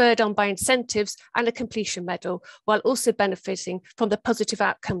 spurred on by incentives and a completion medal, while also benefiting from the positive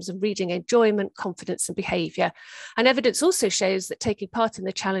outcomes of reading enjoyment, confidence and behaviour. And evidence also shows that taking part in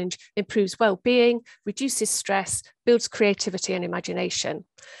the challenge improves well-being, reduces stress, builds creativity and imagination.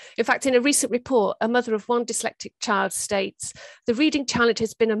 In fact, in a recent report, a mother of one dyslexic child states, "The reading challenge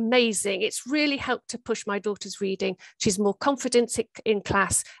has been amazing. It's really helped to push my daughter's reading. She's more confident in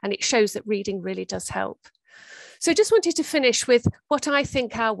class, and it shows that reading really does help." So I just wanted to finish with what I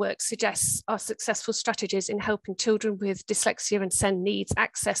think our work suggests are successful strategies in helping children with dyslexia and SEND needs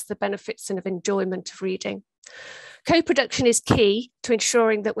access the benefits and of enjoyment of reading. Co-production is key to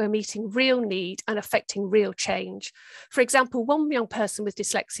ensuring that we're meeting real need and affecting real change. For example, one young person with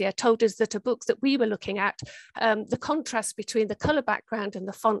dyslexia told us that a book that we were looking at, the contrast between the colour background and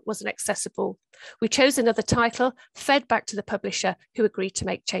the font wasn't accessible. We chose another title, fed back to the publisher, who agreed to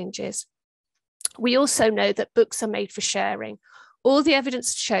make changes. We also know that books are made for sharing. All the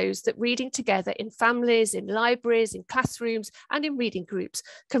evidence shows that reading together in families, in libraries, in classrooms, and in reading groups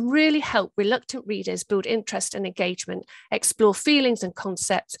can really help reluctant readers build interest and engagement, explore feelings and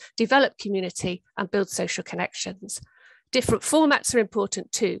concepts, develop community, and build social connections. Different formats are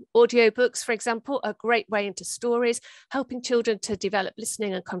important too. Audiobooks, for example, are a great way into stories, helping children to develop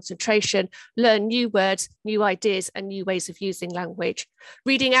listening and concentration, learn new words, new ideas, and new ways of using language.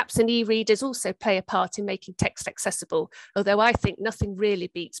 Reading apps and e-readers also play a part in making text accessible, although I think nothing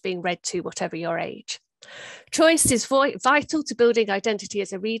really beats being read to, whatever your age. Choice is vital to building identity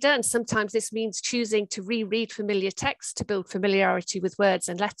as a reader, and sometimes this means choosing to reread familiar text to build familiarity with words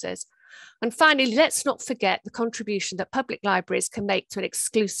and letters. And finally, let's not forget the contribution that public libraries can make to an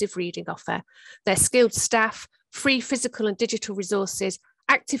exclusive reading offer. Their skilled staff, free physical and digital resources,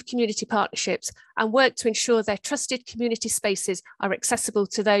 active community partnerships, and work to ensure their trusted community spaces are accessible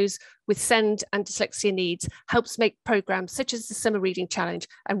to those with SEND and dyslexia needs helps make programmes such as the Summer Reading Challenge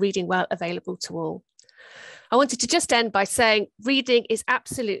and Reading Well available to all. I wanted to just end by saying reading is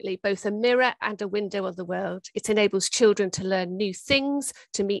absolutely both a mirror and a window on the world. It enables children to learn new things,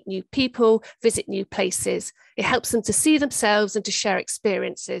 to meet new people, visit new places. It helps them to see themselves and to share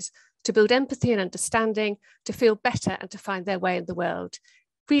experiences, to build empathy and understanding, to feel better and to find their way in the world.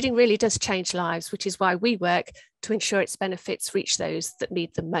 Reading really does change lives, which is why we work to ensure its benefits reach those that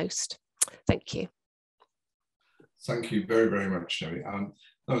need them most. Thank you. Thank you very, very much, Sherry.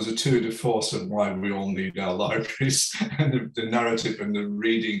 That was a tour de force of why we all need our libraries and the narrative and the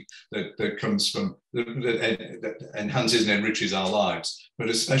reading that comes from, that enhances and enriches our lives, but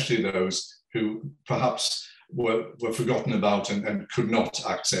especially those who perhaps were forgotten about and could not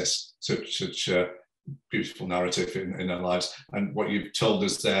access such beautiful narrative in their lives. And what you've told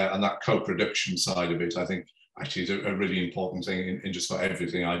us there, and that co-production side of it, I think actually is a really important thing in just about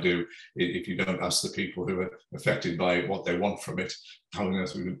everything I do. If you don't ask the people who are affected by what they want from it, how on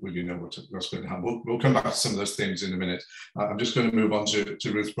earth will you know what's going to happen? We'll come back to some of those things in a minute. I'm just going to move on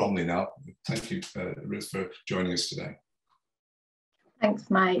to Ruth Bromley now. Thank you, Ruth, for joining us today. Thanks,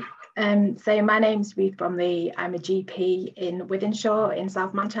 Mike. So my name's Ruth Bromley. I'm a GP in Wythenshawe in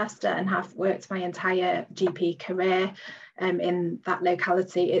South Manchester and have worked my entire GP career in that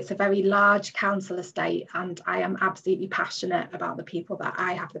locality. It's a very large council estate and I am absolutely passionate about the people that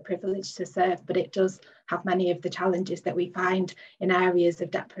I have the privilege to serve, but it does have many of the challenges that we find in areas of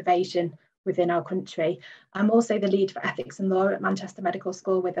deprivation within our country. I'm also the lead for ethics and law at Manchester Medical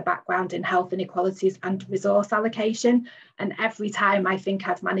School with a background in health inequalities and resource allocation. And every time I think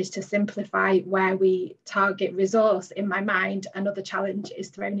I've managed to simplify where we target resource in my mind, another challenge is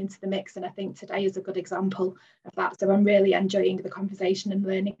thrown into the mix. And I think today is a good example of that. So I'm really enjoying the conversation and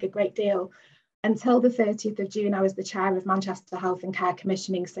learning a great deal. Until the 30th of June, I was the chair of Manchester Health and Care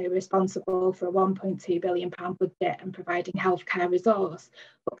Commissioning, so responsible for a £1.2 billion budget and providing healthcare resource,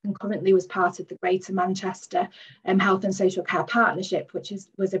 but concurrently was part of the Greater Manchester Health and Social Care Partnership, which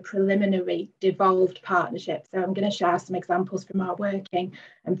was a preliminary devolved partnership. So I'm going to share some examples from our working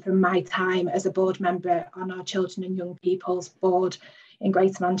and from my time as a board member on our Children and Young People's Board in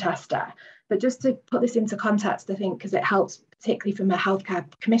Greater Manchester. But just to put this into context, I think, because it helps particularly from a healthcare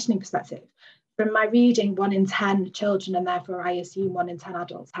commissioning perspective, from my reading, 1 in 10 children, and therefore I assume 1 in 10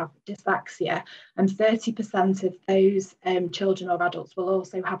 adults, have dyslexia, and 30% of those children or adults will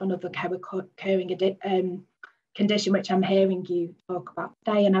also have another co-occurring condition, which I'm hearing you talk about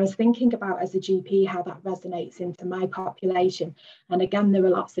today. And I was thinking about, as a GP, how that resonates into my population. And again, there are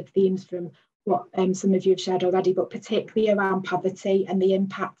lots of themes from what some of you have shared already, but particularly around poverty and the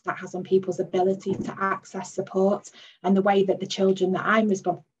impact that has on people's ability to access support, and the way that the children that I'm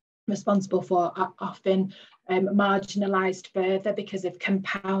responsible for are often marginalised further because of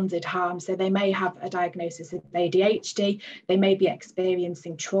compounded harm. So they may have a diagnosis of ADHD, they may be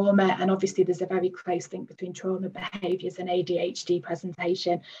experiencing trauma, and obviously there's a very close link between trauma behaviours and ADHD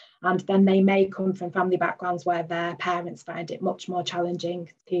presentation. And then they may come from family backgrounds where their parents find it much more challenging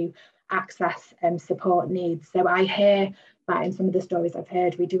to access support needs. So I hear that in some of the stories I've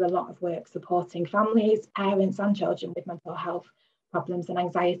heard, we do a lot of work supporting families, parents and children with mental health problems and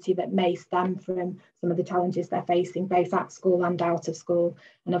anxiety that may stem from some of the challenges they're facing both at school and out of school.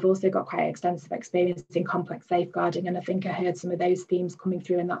 And I've also got quite extensive experience in complex safeguarding, and I think I heard some of those themes coming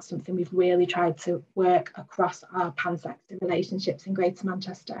through, and that's something we've really tried to work across our pan-sector relationships in Greater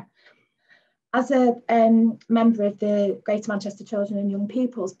Manchester. As a member of the Greater Manchester Children and Young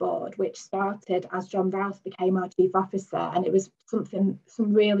People's Board, which started as John Rouse became our Chief Officer, and it was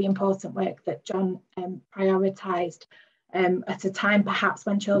some really important work that John prioritised at a time perhaps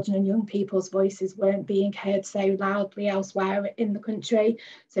when children and young people's voices weren't being heard so loudly elsewhere in the country.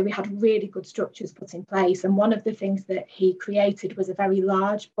 So we had really good structures put in place. And one of the things that he created was a very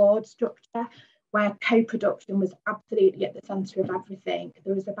large board structure where co-production was absolutely at the centre of everything.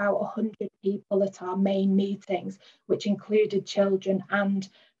 There was about 100 people at our main meetings, which included children and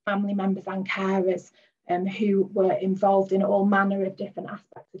family members and carers who were involved in all manner of different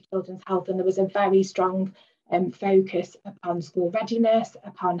aspects of children's health. And there was a very strong focus upon school readiness,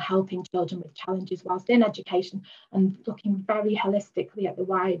 upon helping children with challenges whilst in education, and looking very holistically at the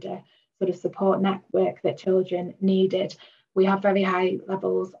wider sort of support network that children needed. We have very high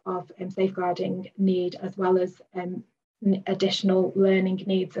levels of safeguarding need, as well as additional learning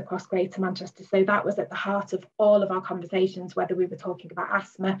needs across Greater Manchester. So that was at the heart of all of our conversations, whether we were talking about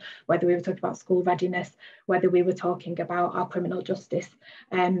asthma, whether we were talking about school readiness, whether we were talking about our criminal justice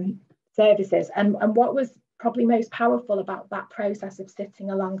services. And what was probably most powerful about that process of sitting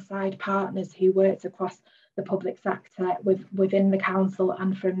alongside partners who worked across the public sector within the council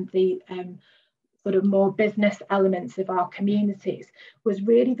and from the sort of more business elements of our communities was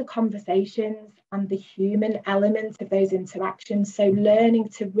really the conversations and the human element of those interactions. So learning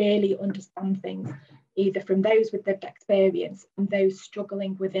to really understand things, either from those with lived experience and those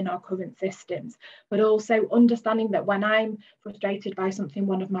struggling within our current systems, but also understanding that when I'm frustrated by something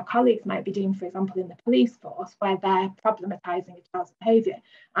one of my colleagues might be doing, for example, in the police force, where they're problematising a child's behaviour,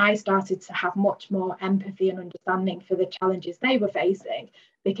 I started to have much more empathy and understanding for the challenges they were facing,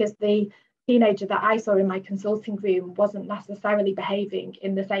 because the teenager that I saw in my consulting room wasn't necessarily behaving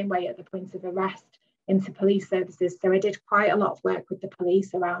in the same way at the point of arrest into police services. So I did quite a lot of work with the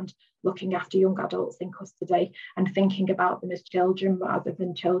police around looking after young adults in custody and thinking about them as children rather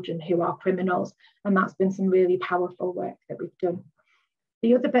than children who are criminals. And that's been some really powerful work that we've done.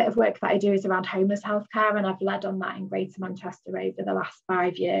 The other bit of work that I do is around homeless healthcare, and I've led on that in Greater Manchester over the last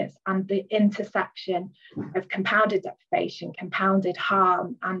 5 years, and the intersection of compounded deprivation, compounded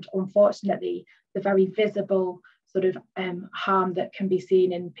harm, and unfortunately the very visible sort of harm that can be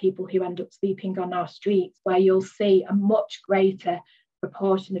seen in people who end up sleeping on our streets, where you'll see a much greater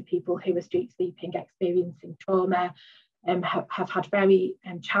proportion of people who are street sleeping experiencing trauma, have had very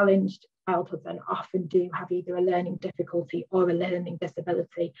challenged childhoods, and often do have either a learning difficulty or a learning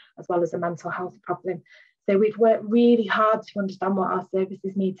disability, as well as a mental health problem. So we've worked really hard to understand what our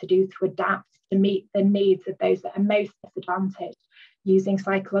services need to do to adapt to meet the needs of those that are most disadvantaged, using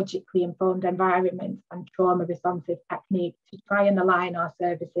psychologically informed environments and trauma responsive techniques to try and align our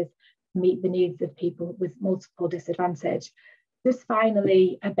services to meet the needs of people with multiple disadvantage. Just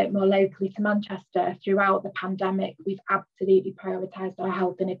finally, a bit more locally to Manchester, throughout the pandemic, we've absolutely prioritised our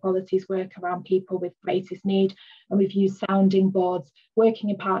health inequalities work around people with greatest need, and we've used sounding boards, working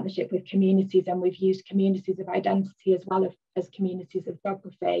in partnership with communities, and we've used communities of identity as well as communities of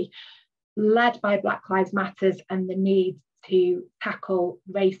geography, led by Black Lives Matter and the need to tackle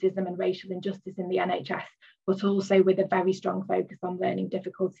racism and racial injustice in the NHS, but also with a very strong focus on learning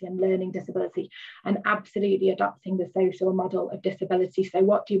difficulty and learning disability, and absolutely adopting the social model of disability. So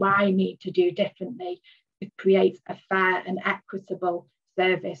what do I need to do differently to create a fair and equitable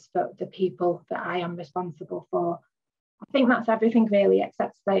service for the people that I am responsible for? I think that's everything really,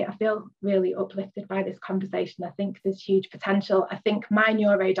 except to say I feel really uplifted by this conversation. I think there's huge potential. I think my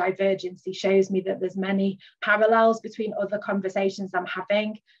neurodivergency shows me that there's many parallels between other conversations I'm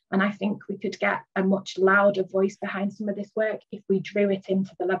having. And I think we could get a much louder voice behind some of this work if we drew it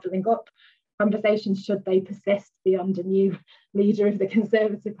into the levelling up conversations, should they persist beyond a new leader of the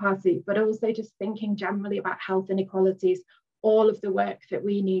Conservative Party, but also just thinking generally about health inequalities, all of the work that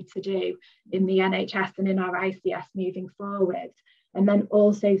we need to do in the NHS and in our ICS moving forward. And then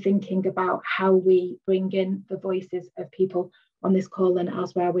also thinking about how we bring in the voices of people on this call and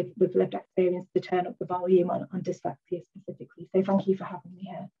elsewhere with lived experience to turn up the volume on dyslexia specifically. So thank you for having me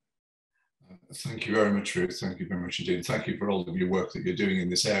here. Thank you very much, Ruth. Thank you very much indeed. Thank you for all of your work that you're doing in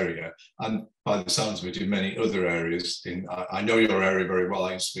this area, and by the sounds of it, in many other areas. I know your area very well.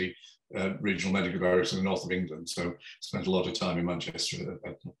 I used to be regional medical director in the north of England, so spent a lot of time in Manchester at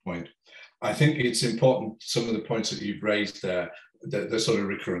that point. I think it's important, some of the points that you've raised there, the sort of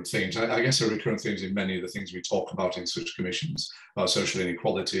recurrent themes. I guess there are recurrent themes in many of the things we talk about in such commissions, about social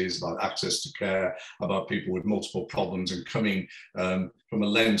inequalities, about access to care, about people with multiple problems and coming from a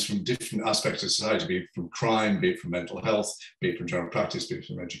lens from different aspects of society, be it from crime, be it from mental health, be it from general practice, be it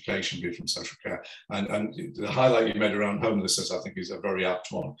from education, be it from social care. And the highlight you made around homelessness, I think, is a very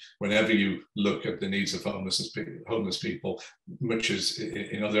apt one. Whenever you look at the needs of homeless people, much as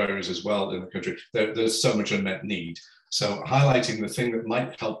in other areas as well in the country, there's so much unmet need. So highlighting the thing that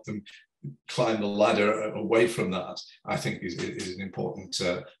might help them climb the ladder away from that, I think is an important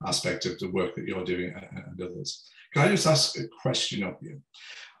aspect of the work that you're doing and others. Can I just ask a question of you?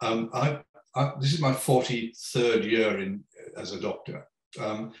 This is my 43rd year as a doctor,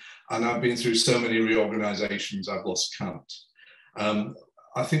 and I've been through so many reorganisations, I've lost count.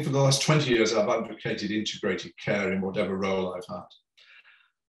 I think for the last 20 years, I've advocated integrated care in whatever role I've had.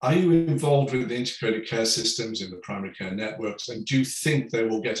 Are you involved with the integrated care systems in the primary care networks, and do you think they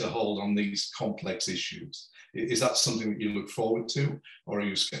will get a hold on these complex issues? Is that something that you look forward to, or are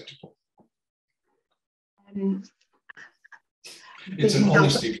you sceptical? It's an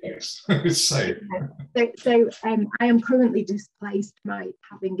honesty case. Say it. So I am currently displaced, Mike,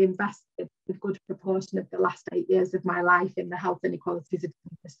 having invested a good proportion of the last 8 years of my life in the health inequalities of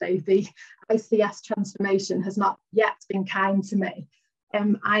so the ICS transformation has not yet been kind to me.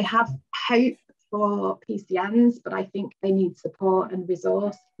 I have hope for PCNs, but I think they need support and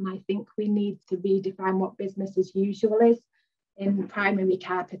resource. And I think we need to redefine what business as usual is in primary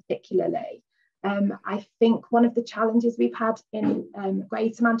care particularly. I think one of the challenges we've had in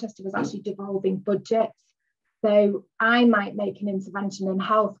Greater Manchester was actually devolving budgets. So I might make an intervention in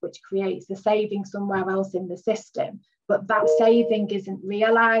health which creates a saving somewhere else in the system, but that saving isn't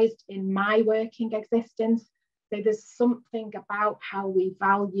realised in my working existence. So there's something about how we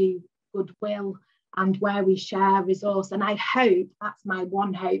value goodwill and where we share resource. And I hope, that's my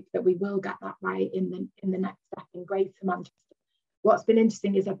one hope, that we will get that right in the next step in Greater Manchester. What's been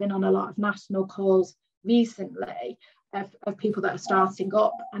interesting is I've been on a lot of national calls recently of people that are starting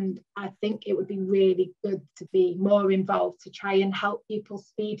up, and I think it would be really good to be more involved to try and help people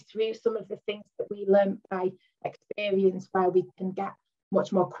speed through some of the things that we learned by experience, where we can get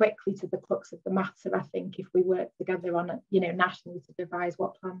much more quickly to the crux of the matter, I think, if we work together on it, nationally to devise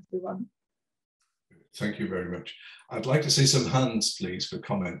what plans we want. Thank you very much. I'd like to see some hands, please, for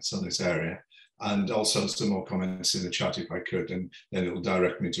comments on this area, and also some more comments in the chat if I could, and then it will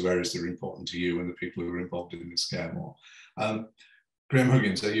direct me to areas that are important to you and the people who are involved in this care more. Graham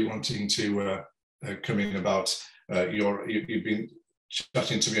Huggins, are you wanting to come in about you've been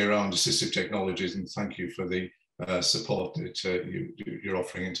chatting to me around assistive technologies, and thank you for the support that you're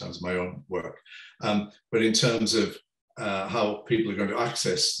offering in terms of my own work. But in terms of how people are going to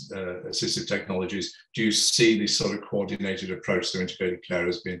access assistive technologies, do you see this sort of coordinated approach to integrated care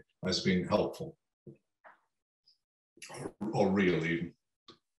as being helpful or real even?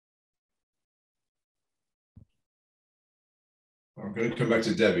 I'm going to come back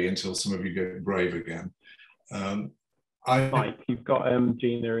to Debbie until some of you get brave again. Mike, you've got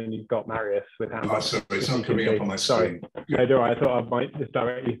Gina and you've got Marius with hands. Oh, sorry, it's not coming up on my screen. Sorry, no, don't worry, I thought I might just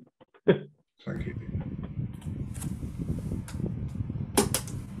direct you. Thank you.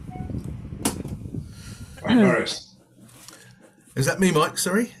 Right, Marius. Is that me, Mike?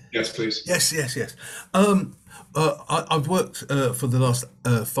 Sorry? Yes, please. Yes. I've worked for the last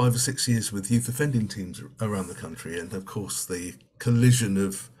 5 or 6 years with youth offending teams around the country, and of course the collision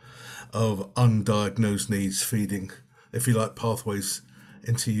of undiagnosed needs feeding, if you like, pathways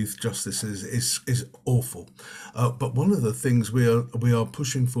into youth justice is awful. But one of the things we are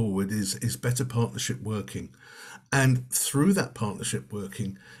pushing forward is better partnership working, and through that partnership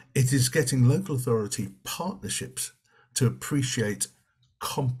working, it is getting local authority partnerships to appreciate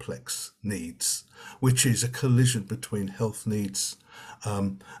complex needs, which is a collision between health needs,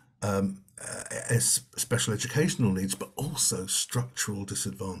 special educational needs, but also structural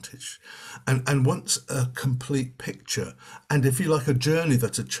disadvantage, and wants a complete picture, and if you like, a journey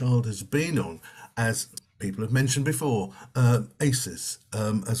that a child has been on, as people have mentioned before, ACEs,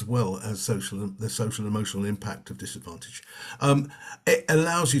 as well as the social and emotional impact of disadvantage. It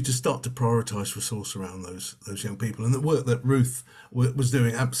allows you to start to prioritise resource around those young people, and the work that Ruth was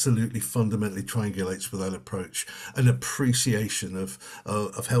doing absolutely fundamentally triangulates with that approach, an appreciation of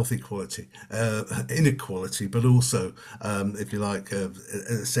health equality, inequality, but also, if you like,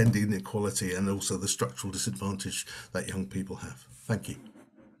 ascending inequality, and also the structural disadvantage that young people have. Thank you.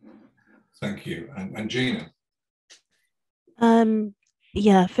 Thank you. And Gina?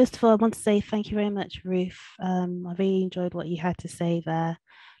 Yeah, first of all, I want to say thank you very much, Ruth. I really enjoyed what you had to say there.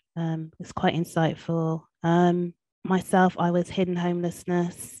 It's quite insightful. Myself, I was hidden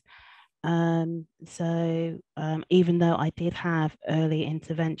homelessness. So even though I did have early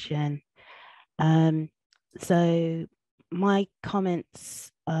intervention, so my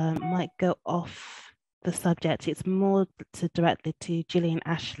comments might go off the subject. It's more directed to Gillian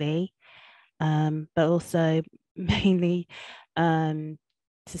Ashley, but also mainly to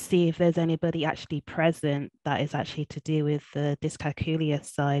see if there's anybody actually present that is actually to do with the dyscalculia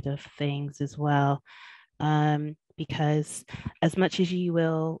side of things as well. Because as much as you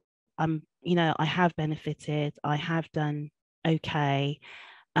will, you know, I have benefited, I have done okay,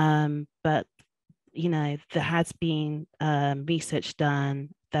 but you know, there has been research done.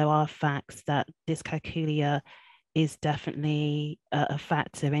 There are facts that dyscalculia is definitely a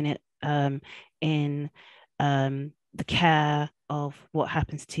factor in it, in the care of what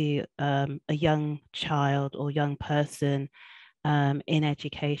happens to a young child or young person in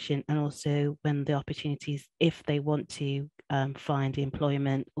education, and also when the opportunities, if they want to find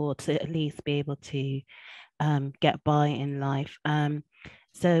employment or to at least be able to get by in life.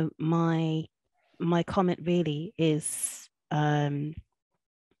 So my comment really is,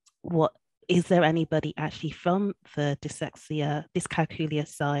 what is there anybody actually from the dyscalculia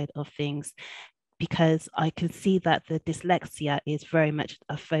side of things? Because I can see that the dyslexia is very much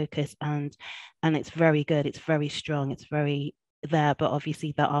a focus, and it's very good, it's very strong, it's very there, but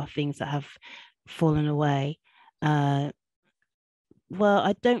obviously there are things that have fallen away. Well,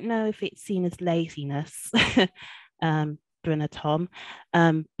 I don't know if it's seen as laziness, Brynna Tom,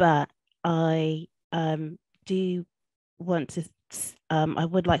 but I do want to, I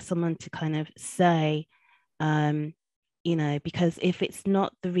would like someone to kind of say, you know, because if it's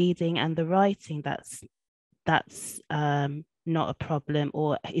not the reading and the writing that's not a problem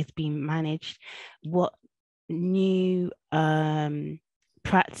or is being managed, what new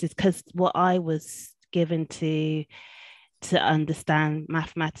practice, because what I was given to understand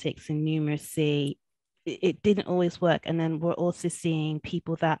mathematics and numeracy, it didn't always work. And then we're also seeing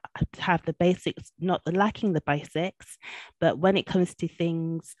people that have the basics, not lacking the basics, but when it comes to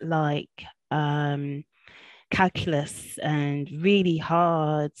things like calculus and really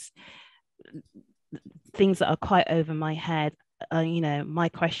hard things that are quite over my head, you know, my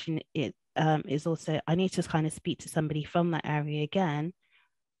question is also, I need to kind of speak to somebody from that area again.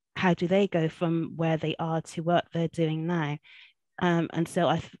 How do they go from where they are to what they're doing now? And so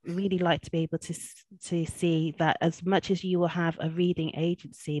I really like to be able to see that as much as you will have a reading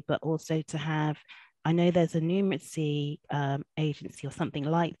agency, but also to have, I know there's a numeracy agency or something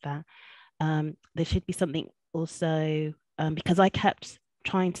like that. There should be something also, because I kept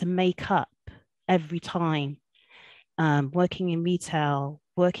trying to make up every time, working in retail,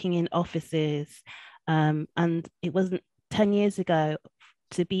 working in offices, and it wasn't 10 years ago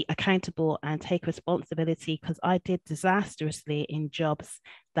to be accountable and take responsibility, because I did disastrously in jobs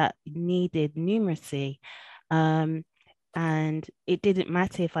that needed numeracy. And it didn't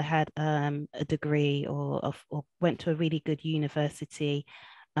matter if I had a degree or went to a really good university.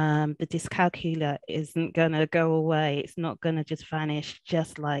 The dyscalculia isn't going to go away. It's not going to just vanish,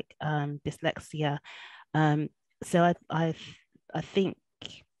 just like dyslexia. So I think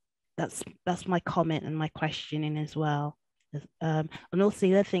that's my comment and my questioning as well. And also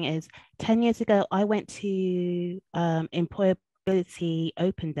the other thing is, 10 years ago, I went to employability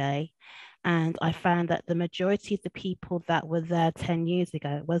open day, and I found that the majority of the people that were there 10 years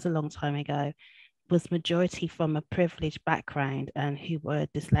ago, it was a long time ago, was majority from a privileged background and who were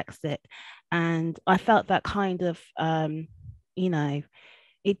dyslexic. And I felt that kind of, you know,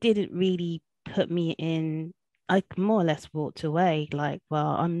 it didn't really put me in, I more or less walked away like,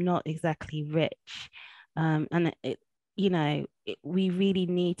 well, I'm not exactly rich. And you know, we really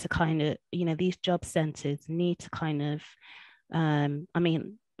need to kind of, you know, these job centres need to kind of, I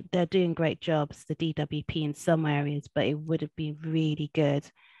mean, they're doing great jobs, the DWP in some areas, but it would have been really good.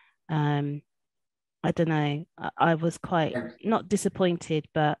 I don't know, I was quite not disappointed,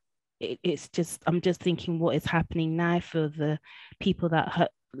 but it's just, I'm just thinking what is happening now for the people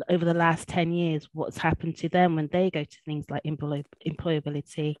that over the last 10 years, what's happened to them when they go to things like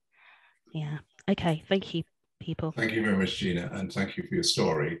employability. Yeah, okay, thank you, people. Thank you very much, Gina, and thank you for your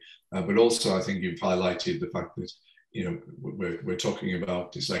story. But also, I think you've highlighted the fact that, you know, we're talking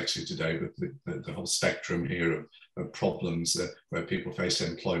about dyslexia today, but the whole spectrum here of problems where people face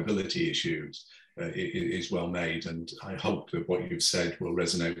employability issues is well made. And I hope that what you've said will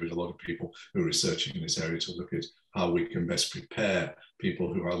resonate with a lot of people who are researching in this area to look at how we can best prepare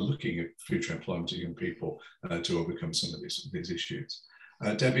people who are looking at future employment of young people to overcome some of these issues.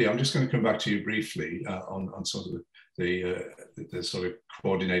 Debbie, I'm just going to come back to you briefly on sort of the sort of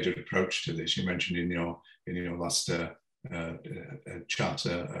coordinated approach to this. You mentioned in your last chat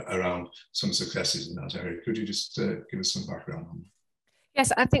around some successes in that area. Could you just give us some background on that? Yes,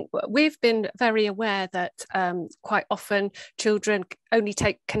 I think we've been very aware that quite often children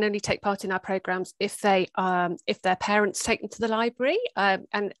can only take part in our programmes if their parents take them to the library, and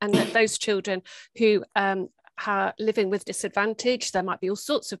that those children who are living with disadvantage, there might be all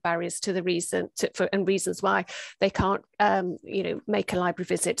sorts of barriers to the reasons why they can't make a library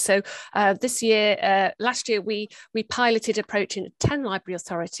visit. So last year we piloted an approach in 10 library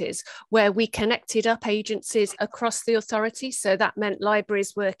authorities where we connected up agencies across the authority. So that meant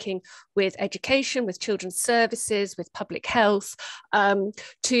libraries working with education, with children's services, with public health,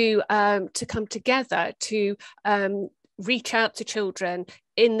 to come together to reach out to children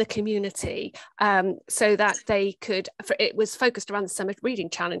in the community, so that they could, it was focused around the Summer Reading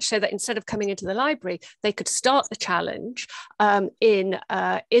Challenge, so that instead of coming into the library, they could start the challenge in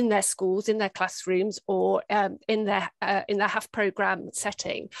their schools, in their classrooms, or in their HAF programme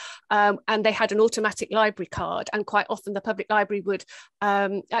setting. And they had an automatic library card, and quite often the public library would,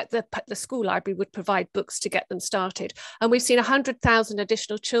 the school library would provide books to get them started. And we've seen 100,000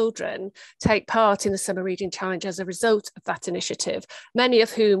 additional children take part in the Summer Reading Challenge as a result of that initiative, many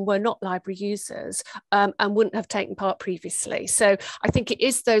of whom were not library users and wouldn't have taken part previously. So I think it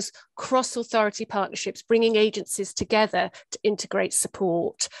is those cross-authority partnerships, bringing agencies together to integrate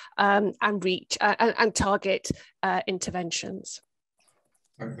support and reach and target interventions.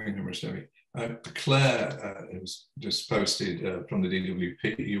 Thank you very much, Debbie. Claire was just posted from the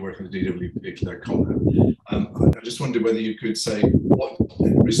DWP, you work at the DWP, Claire comment. I just wondered whether you could say what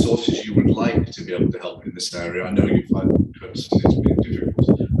resources you would like to be able to help in this area. I know you've had cuts and it's been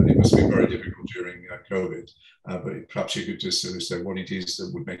difficult, and it must be very difficult during COVID, but perhaps you could just sort of say what it is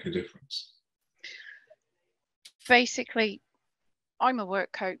that would make a difference. Basically, I'm a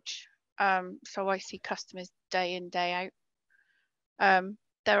work coach, so I see customers day in, day out.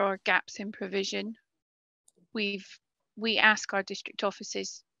 There are gaps in provision. We ask our district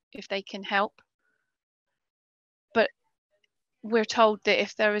offices if they can help, but we're told that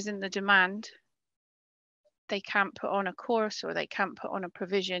if there isn't the demand, they can't put on a course or they can't put on a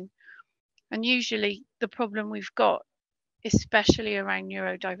provision. And usually the problem we've got, especially around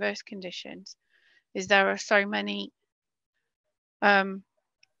neurodiverse conditions, is there are so many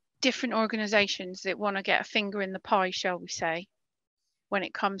different organisations that want to get a finger in the pie, shall we say, when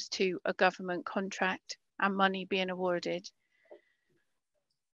it comes to a government contract and money being awarded.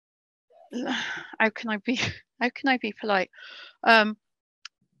 How can I be polite? I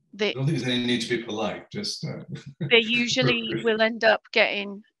don't think there's any need to be polite, just they usually will end up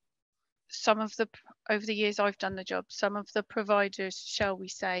getting some of the, over the years I've done the job, some of the providers, shall we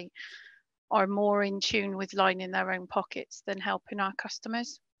say, are more in tune with lining their own pockets than helping our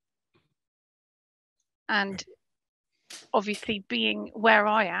customers. And obviously, being where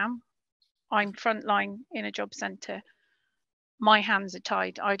I am, I'm frontline in a job centre. My hands are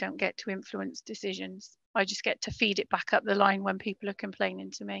tied. I don't get to influence decisions. I just get to feed it back up the line when people are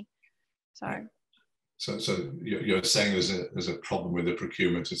complaining to me. So you're saying there's a problem with the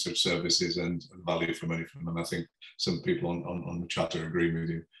procurement of such services and value for money from them. I think some people on the chat are agreeing with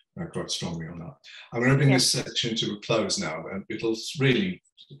you quite strongly on that. I'm going to bring this section to a close now, and it'll really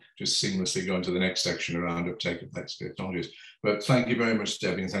just seamlessly go into the next section around uptake of next technologies. But thank you very much,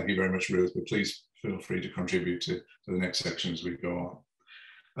 Debbie, and thank you very much, Ruth. But please feel free to contribute to the next section as we go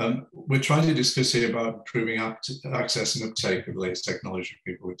on. We're trying to discuss here about improving access and uptake of the latest technology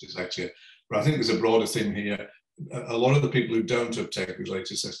for people with dyslexia. But I think there's a broader theme here. A lot of the people who don't uptake the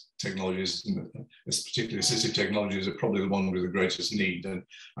latest technologies, particularly assistive technologies, are probably the one with the greatest need. And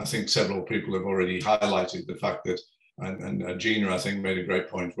I think several people have already highlighted the fact that And Gina, I think, made a great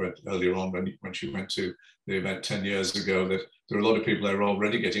point earlier on when she went to the event 10 years ago, that there are a lot of people that are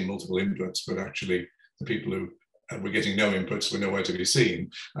already getting multiple inputs, but actually the people who were getting no inputs were nowhere to be seen.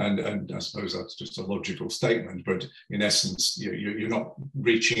 And I suppose that's just a logical statement, but in essence, you're not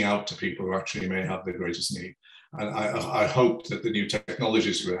reaching out to people who actually may have the greatest need. And I hope that the new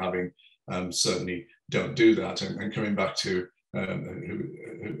technologies we're having certainly don't do that. And coming back to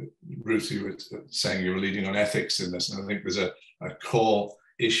Ruth, you were saying you were leading on ethics in this, and I think there's a core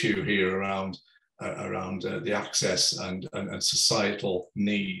issue here around the access and societal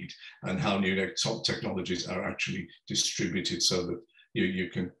need, and how new technologies are actually distributed so that you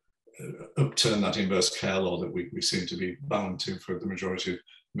can upturn that inverse care law that we seem to be bound to for the majority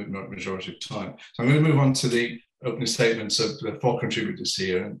of time. So I'm going to move on to the opening statements of the 4 contributors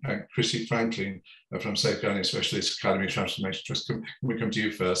here. And Chrissie Franklin from Safeguarding Specialist Academy Transformation Trust, can we come to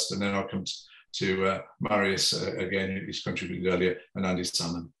you first, and then I'll come to Marius again, who's contributed earlier, and Andy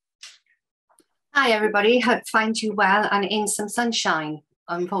Salmon. Hi everybody, hope to find you well and in some sunshine.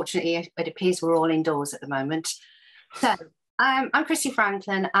 Unfortunately, it appears we're all indoors at the moment. So, I'm Chrissie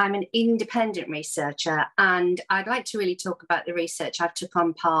Franklin. I'm an independent researcher, and I'd like to really talk about the research I've took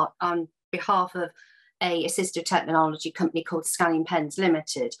on part on behalf of a assistive technology company called Scanning Pens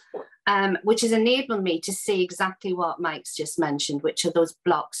Limited, which has enabled me to see exactly what Mike's just mentioned, which are those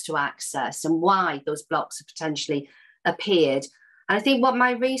blocks to access and why those blocks have potentially appeared. And I think what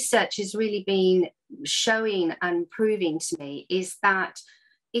my research has really been showing and proving to me is that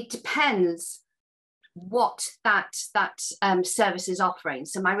it depends what that service is offering.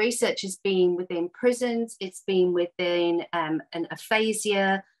 So my research has been within prisons, it's been within an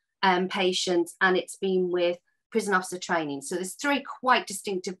aphasia patients, and it's been with prison officer training. So there's 3 quite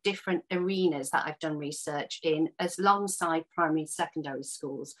distinctive different arenas that I've done research in, as alongside primary and secondary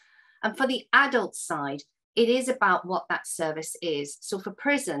schools. And for the adult side, it is about what that service is. So for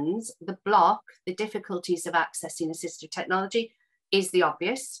prisons, the block, the difficulties of accessing assistive technology is the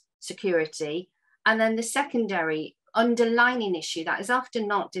obvious, security. And then the secondary underlining issue that is often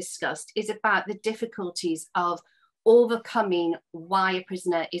not discussed is about the difficulties of overcoming why a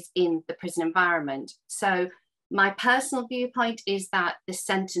prisoner is in the prison environment. So my personal viewpoint is that the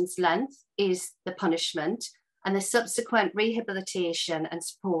sentence length is the punishment, and the subsequent rehabilitation and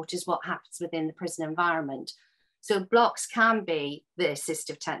support is what happens within the prison environment. So blocks can be the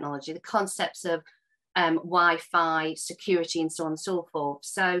assistive technology, the concepts of Wi-Fi, security, and so on and so forth.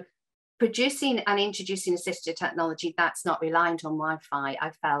 So producing and introducing assistive technology that's not reliant on Wi-Fi, I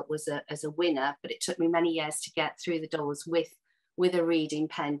felt was as a winner, but it took me many years to get through the doors with a reading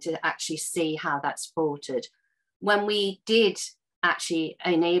pen to actually see how that's supported. When we did actually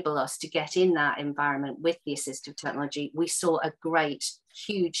enable us to get in that environment with the assistive technology, we saw a great,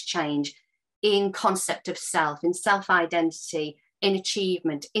 huge change in concept of self, in self-identity, in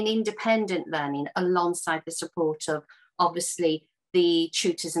achievement, in independent learning, alongside the support of, obviously, the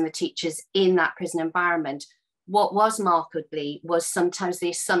tutors and the teachers in that prison environment. What was markedly was sometimes the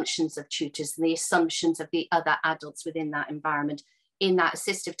assumptions of tutors and the assumptions of the other adults within that environment in that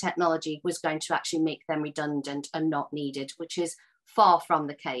assistive technology was going to actually make them redundant and not needed, which is far from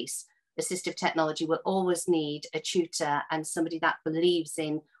the case. Assistive technology will always need a tutor and somebody that believes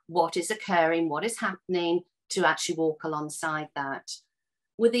in what is occurring, what is happening, to actually walk alongside that.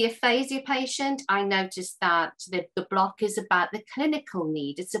 With the aphasia patient, I noticed that the block is about the clinical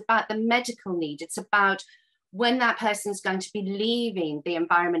need, it's about the medical need, it's about when that person is going to be leaving the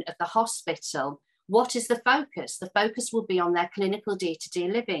environment of the hospital, what is the focus? The focus will be on their clinical day-to-day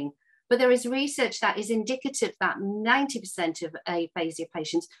living. But there is research that is indicative that 90% of aphasia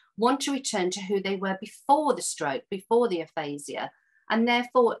patients want to return to who they were before the stroke, before the aphasia. And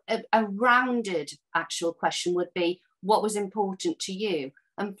therefore, a rounded actual question would be, what was important to you?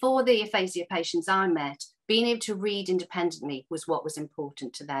 And for the aphasia patients I met, being able to read independently was what was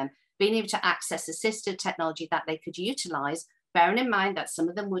important to them. Being able to access assistive technology that they could utilize, bearing in mind that some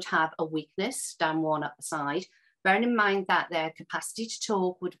of them would have a weakness down one side, bearing in mind that their capacity to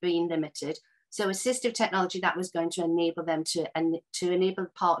talk would be limited. So assistive technology that was going to enable them to enable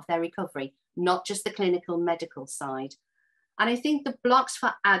part of their recovery, not just the clinical medical side. And I think the blocks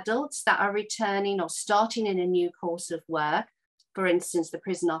for adults that are returning or starting in a new course of work, for instance, the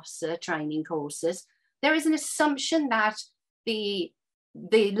prison officer training courses, there is an assumption that the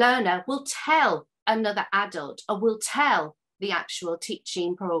learner will tell another adult or will tell the actual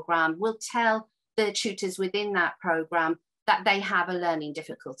teaching program, will tell the tutors within that program that they have a learning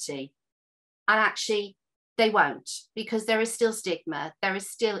difficulty. And actually they won't, because there is still stigma. There is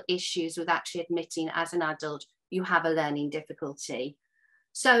still issues with actually admitting as an adult you have a learning difficulty.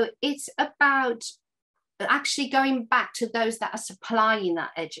 So it's about actually going back to those that are supplying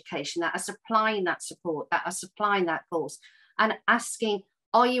that education, that are supplying that support, that are supplying that course, and asking,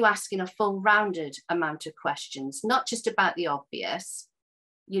 are you asking a full rounded amount of questions, not just about the obvious,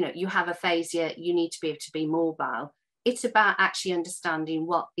 you know, you have aphasia, you need to be able to be mobile. It's about actually understanding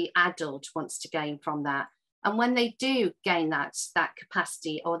what the adult wants to gain from that. And when they do gain that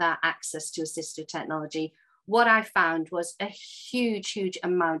capacity or that access to assistive technology, what I found was a huge, huge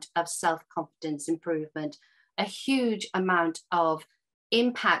amount of self-confidence improvement, a huge amount of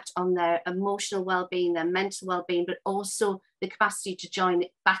impact on their emotional well-being, their mental well-being, but also the capacity to join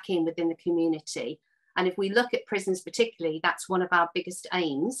back in within the community. And if we look at prisons particularly, that's one of our biggest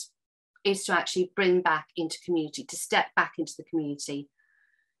aims, is to actually bring back into community, to step back into the community.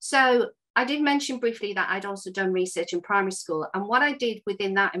 So I did mention briefly that I'd also done research in primary school. And what I did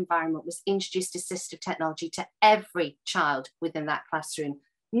within that environment was introduce assistive technology to every child within that classroom,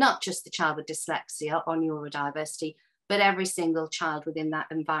 not just the child with dyslexia or neurodiversity, but every single child within that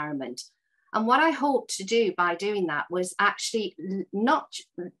environment. And what I hoped to do by doing that was actually not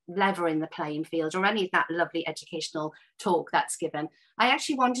leveling the playing field or any of that lovely educational talk that's given. I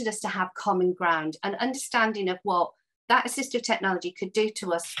actually wanted us to have common ground and understanding of what that assistive technology could do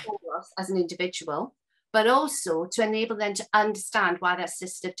to us, for us as an individual, but also to enable them to understand why that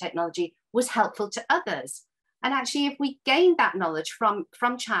assistive technology was helpful to others. And actually, if we gain that knowledge from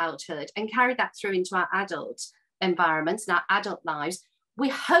childhood and carry that through into our adult environments and our adult lives, we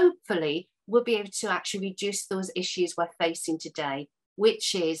hopefully will be able to actually reduce those issues we're facing today,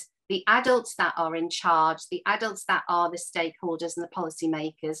 which is the adults that are in charge, the adults that are the stakeholders and the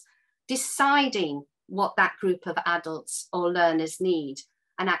policymakers, deciding what that group of adults or learners need,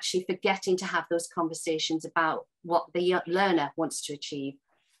 and actually forgetting to have those conversations about what the learner wants to achieve.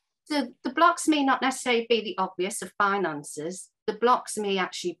 So the blocks may not necessarily be the obvious of finances, the blocks may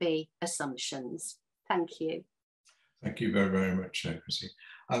actually be assumptions. Thank you. Thank you very, very much, Chrissie.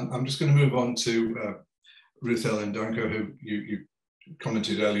 I'm just going to move on to Ruth-Ellen Danquah, who you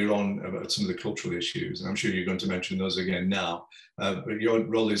commented earlier on about some of the cultural issues, and I'm sure you're going to mention those again now. But your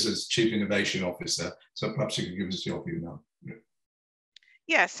role is as Chief Innovation Officer, so perhaps you could give us your view now.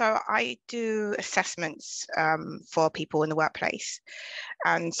 Yeah, so I do assessments for people in the workplace,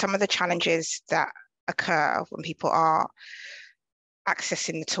 and some of the challenges that occur when people are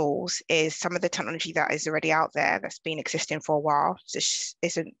accessing the tools is some of the technology that is already out there that's been existing for a while just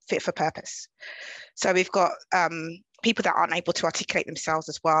isn't fit for purpose. So we've got people that aren't able to articulate themselves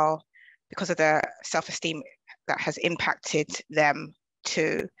as well because of the self-esteem that has impacted them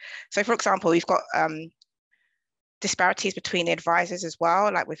too. So for example, we've got disparities between the advisors as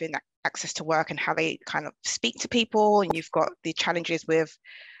well, like within access to work and how they kind of speak to people. And you've got the challenges with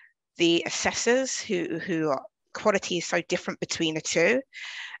the assessors who are, quality is so different between the two.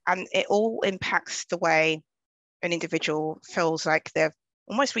 And it all impacts the way an individual feels like they've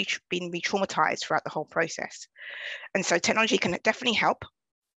almost been re-traumatized throughout the whole process. And so technology can definitely help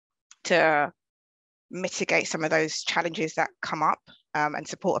to mitigate some of those challenges that come up and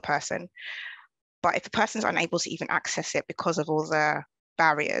support a person. But if the person's unable to even access it because of all the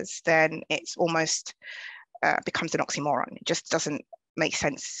barriers, then it's almost becomes an oxymoron. It just doesn't make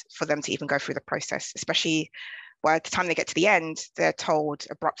sense for them to even go through the process, especially by the time they get to the end, they're told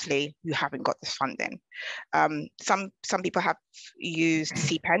abruptly, you haven't got this funding. Some people have used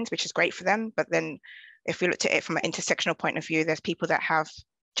CPENs, which is great for them. But then if we looked at it from an intersectional point of view, there's people that have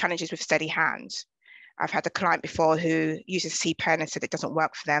challenges with steady hands. I've had a client before who uses CPEN and said it doesn't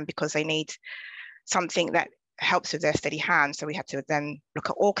work for them because they need something that helps with their steady hands. So we had to then look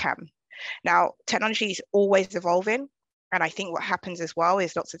at OrCam. Now, technology is always evolving. And I think what happens as well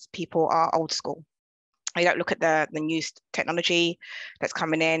is lots of people are old school. They don't look at the new technology that's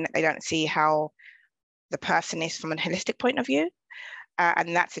coming in. They don't see how the person is from a holistic point of view.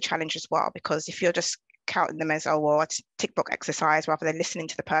 And that's a challenge as well, because if you're just counting them as, oh, well, it's a tick box exercise, rather than listening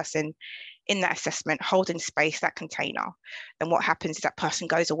to the person in that assessment, holding space, that container, then what happens is that person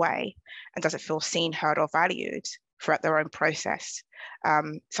goes away and doesn't feel seen, heard, or valued throughout their own process.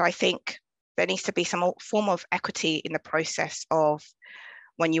 So I think there needs to be some form of equity in the process of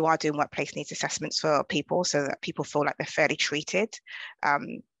when you are doing workplace needs assessments for people, so that people feel like they're fairly treated.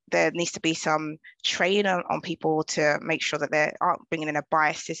 There needs to be some training on people to make sure that they aren't bringing in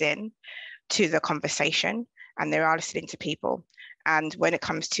biases in to the conversation and they are listening to people. And when it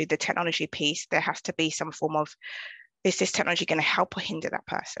comes to the technology piece, there has to be some form of, is this technology going to help or hinder that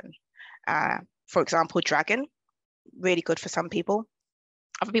person? For example, Dragon, really good for some people.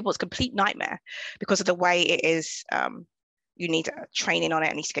 Other people, it's a complete nightmare because of the way it is. You need training on it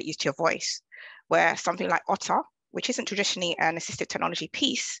and needs to get used to your voice. Where something like Otter which isn't traditionally an assistive technology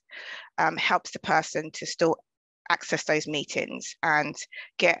piece, helps the person to still access those meetings and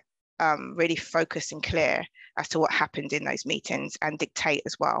get really focused and clear as to what happened in those meetings and dictate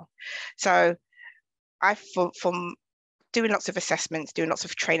as well. So from doing lots of assessments, doing lots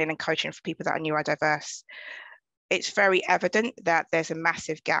of training and coaching for people that are neurodiverse, it's very evident that there's a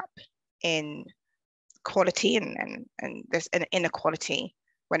massive gap in quality and there's an inequality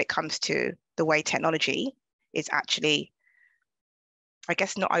when it comes to the way technology is actually, I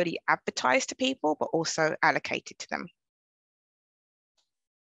guess, not only advertised to people, but also allocated to them.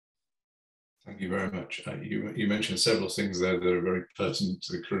 Thank you very much. You mentioned several things there that are very pertinent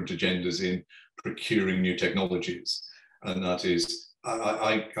to the current agendas in procuring new technologies. And that is,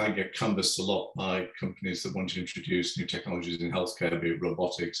 I get canvassed a lot by companies that want to introduce new technologies in healthcare, be it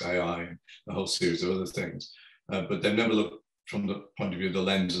robotics, AI, and a whole series of other things. But they never look from the point of view, the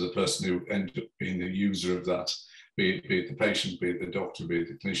lens of the person who ended up being the user of that, be it the patient, be it the doctor, be it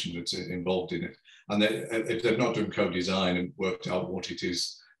the clinician that's involved in it. And if they've not done co-design and worked out what it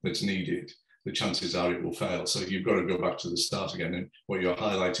is that's needed, the chances are it will fail. So you've got to go back to the start again. And what you're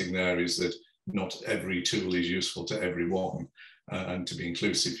highlighting there is that not every tool is useful to everyone. And to be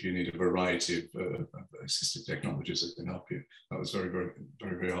inclusive, you need a variety of assistive technologies that can help you. That was very, very,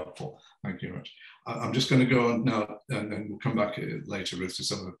 very, very helpful. Thank you very much. I'm just going to go on now, and then we'll come back later, Ruth, to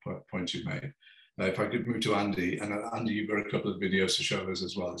some of the points you made. If I could move to Andy, and Andy, you've got a couple of videos to show us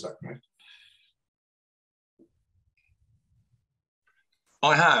as well, is that correct?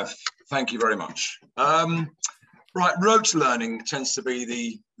 I have, thank you very much. Right, rote learning tends to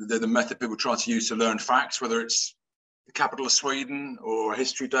be the method people try to use to learn facts, whether it's the capital of Sweden or a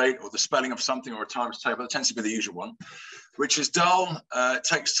history date or the spelling of something or a times table. It tends to be the usual one, which is dull, it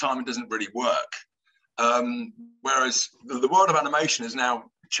takes time, it doesn't really work. Whereas the world of animation is now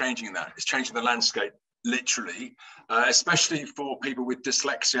changing that. It's changing the landscape, literally, especially for people with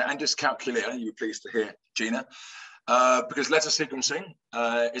dyslexia and dyscalculia. You're pleased to hear, Gina. Because letter sequencing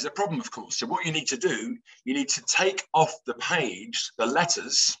is a problem, of course. So what you need to do, you need to take off the page the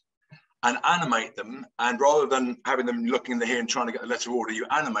letters and animate them. And rather than having them looking in the here and trying to get the letter order, you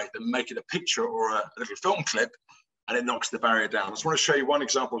animate them, make it a picture or a little film clip, and it knocks the barrier down. I just want to show you one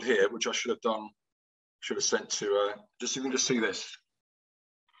example here, which I should have done, should have sent to, just so you can just see this.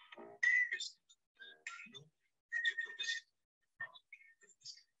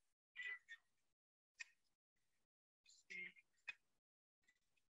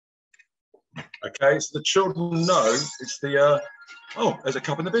 Okay, so the children know it's the, oh, there's a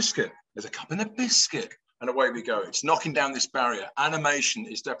cup in the biscuit. There's a cup in the biscuit. And away we go. It's knocking down this barrier. Animation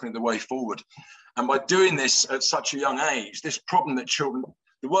is definitely the way forward. And by doing this at such a young age, this problem that children,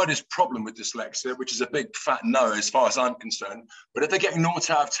 the word is problem with dyslexia, which is a big fat no as far as I'm concerned. But if they're getting 0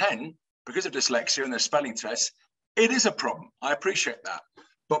 out of 10 because of dyslexia and their spelling tests, it is a problem. I appreciate that.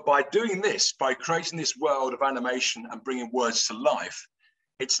 But by doing this, by creating this world of animation and bringing words to life,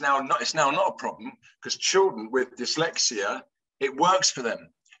 it's now not a problem, because children with dyslexia, it works for them.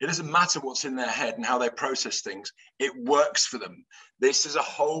 It doesn't matter what's in their head and how they process things. It works for them. This is a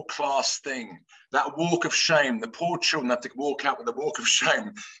whole class thing. That walk of shame, the poor children have to walk out with a walk of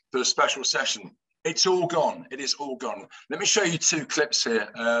shame for a special session. It's all gone. It is all gone. Let me show you 2 clips here.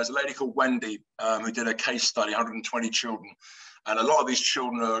 There's a lady called Wendy who did a case study, 120 children. And a lot of these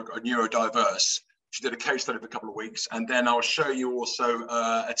children are neurodiverse. She did a case study for a couple of weeks. And then I'll show you also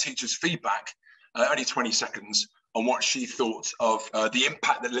a teacher's feedback, only 20 seconds, on what she thought of the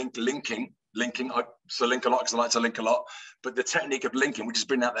impact that linking, Sirlinkalot, because I like to link a lot, but the technique of linking, which has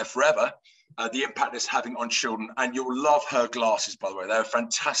been out there forever, the impact it's having on children. And you'll love her glasses, by the way. They're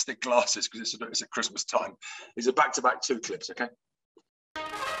fantastic glasses because it's at Christmas time. These are back-to-back 2 clips, okay?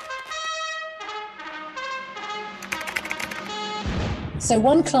 So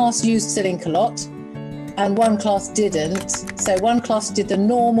one class used Sirlinkalot and one class didn't. So one class did the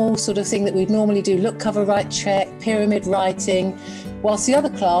normal sort of thing that we'd normally do, look, cover, write, check, pyramid writing, whilst the other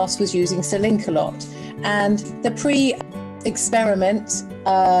class was using Sirlinkalot. And the pre-experiment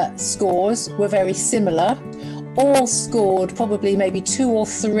scores were very similar. All scored probably maybe 2 or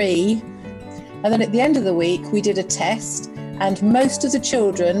 3. And then at the end of the week, we did a test, and most of the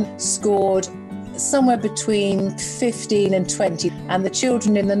children scored somewhere between 15 and 20. And the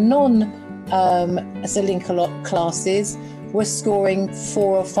children in the non-Sirlinkalot classes were scoring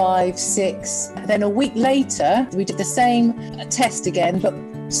 4 or 5, 6. Then a week later, we did the same test again, but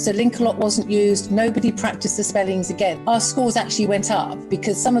Sirlinkalot wasn't used. Nobody practiced the spellings again. Our scores actually went up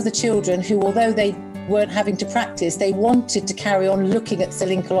because some of the children who, although they weren't having to practice, they wanted to carry on looking at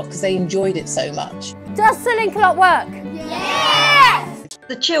Sirlinkalot because they enjoyed it so much. Does Sirlinkalot work? Yes!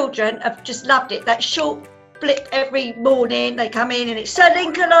 The children have just loved it. That short blip every morning. They come in and it's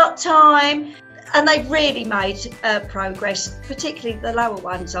Sirlinkalot time. And they've really made progress, particularly the lower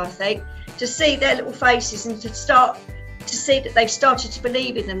ones, I think, to see their little faces and to start to see that they've started to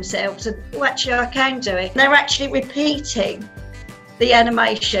believe in themselves and, oh, actually, I can do it. They're actually repeating the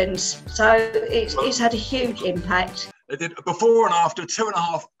animations. So it's had a huge impact. They did before and after,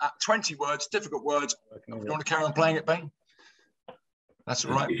 2.5 at 20 words, difficult words. You want to carry on playing it, Ben? That's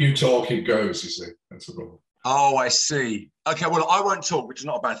all right. If you talk, it goes, you see. That's the problem. Oh, I see. Okay, well, I won't talk, which is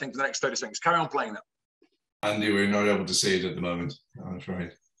not a bad thing for the next 30 seconds. Carry on playing that. Andy, we're not able to see it at the moment, I'm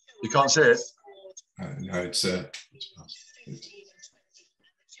afraid. You can't see it? No, it's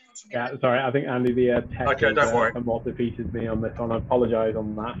yeah, sorry, I think Andy, the tech okay, don't worry. Somewhat defeated me on this one. I apologise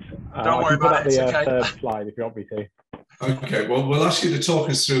on that. Don't worry about it, it's okay. Third slide if you want me to. Okay, well, we'll ask you to talk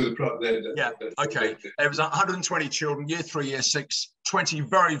us through the yeah, okay. It was 120 children, year 3, year 6, 20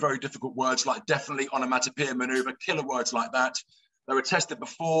 very, very difficult words like definitely, onomatopoeia, manoeuvre, killer words like that. They were tested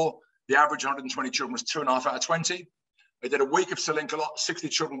before. The average 120 children was 2.5 out of 20. They did a week of Sirlinkalot, 60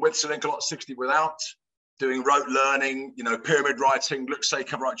 children with Sirlinkalot, 60 without, doing rote learning, you know, pyramid writing, look, say,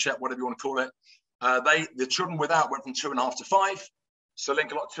 cover, write, check, whatever you want to call it. The children without went from 2.5 to 5,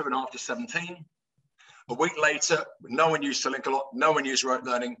 Sirlinkalot 2.5 to 17. A week later, no one used Sirlinkalot, no one used rote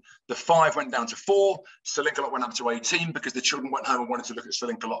learning. The 5 went down to 4, Sirlinkalot went up to 18 because the children went home and wanted to look at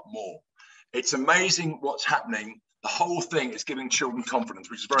Sirlinkalot more. It's amazing what's happening. The whole thing is giving children confidence,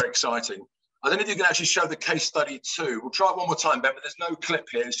 which is very exciting. I don't know if you can actually show the case study too. We'll try it one more time, Ben, but there's no clip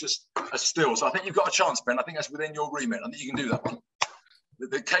here. It's just a still. So I think you've got a chance, Ben. I think that's within your remit. I think you can do that one.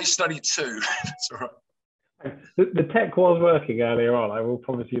 The case study too. That's all right. The tech was working earlier on. I will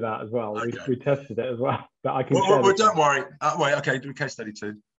promise you that as well. Okay. We tested it as well. But I can. Well, don't worry. Wait. Okay. Do case study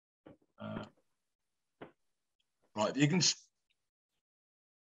too. Right. You can. If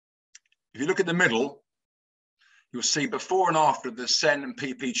you look at the middle, you'll see before and after the SEN and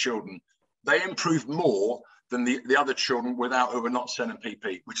PP children. They improved more than the other children without who were not SEN and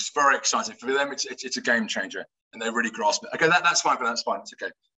PP, which is very exciting for them. It's a game changer, and they really grasp it. Okay, that's fine. But that's fine. It's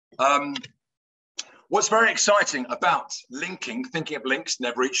okay. What's very exciting about linking, thinking of links,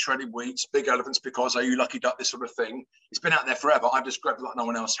 never eat shredded wheats, big elephants because are you lucky duck, this sort of thing. It's been out there forever. I've just grabbed it like no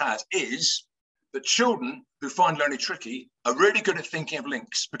one else has, is that children who find learning tricky are really good at thinking of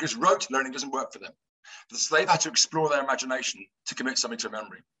links because rote learning doesn't work for them. So they've had to explore their imagination to commit something to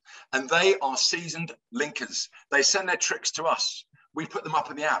memory. And they are seasoned linkers. They send their tricks to us. We put them up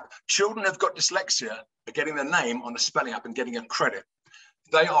in the app. Children who've got dyslexia are getting their name on the spelling app and getting a credit.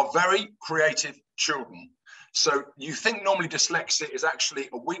 They are very creative children. So you think normally dyslexia is actually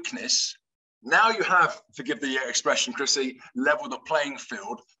a weakness. Now you have, forgive the expression, Chrissie, leveled the playing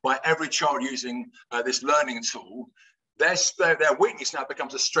field by every child using this learning tool. Their weakness now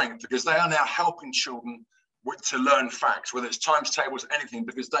becomes a strength because they are now helping children to learn facts, whether it's times tables, anything,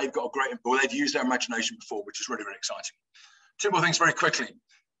 because they've got a great, or they've used their imagination before, which is really, really exciting. 2 more things very quickly.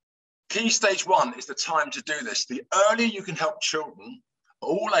 Key stage 1 is the time to do this. The earlier you can help children,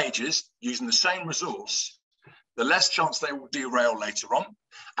 all ages, using the same resource, the less chance they will derail later on.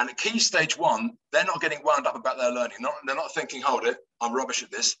 And at key stage 1, they're not getting wound up about their learning. They're not thinking, hold it, I'm rubbish at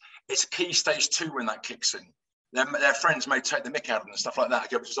this. It's key stage 2 when that kicks in. Their friends may take the mick out of them and stuff like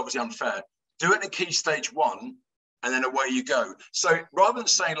that, which is obviously unfair. Do it at key stage 1, and then away you go. So rather than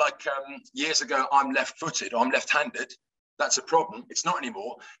saying like years ago, I'm left-footed, or I'm left-handed, that's a problem. It's not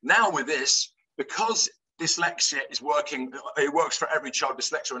anymore. Now with this, because dyslexia is working, it works for every child,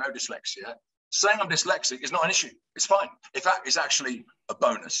 dyslexia or no dyslexia, saying I'm dyslexic is not an issue. It's fine. In fact, it's actually a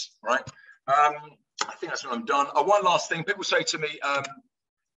bonus, right? I think that's what I'm done. One last thing. People say to me,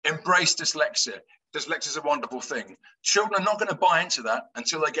 embrace dyslexia. Dyslexia is a wonderful thing. Children are not going to buy into that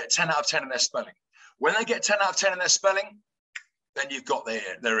until they get 10 out of 10 in their spelling. When they get 10 out of 10 in their spelling, then you've got their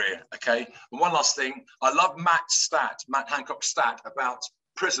ear, okay? And one last thing. I love Matt Hancock's stat about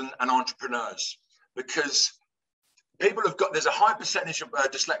prison and entrepreneurs, because people have got, there's a high percentage of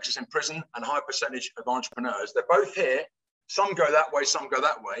dyslexics in prison and a high percentage of entrepreneurs. They're both here. Some go that way, some go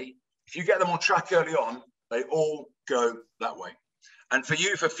that way. If you get them on track early on, they all go that way. And for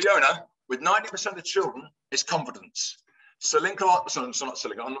you, for Fiona, with 90% of the children, it's confidence. Sirlinkalot, sorry, not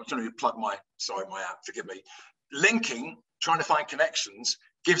Sirlinkalot, I'm not trying to plug my app, forgive me. Linking, trying to find connections,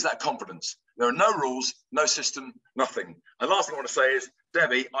 gives that confidence. There are no rules, no system, nothing. And last thing I want to say is,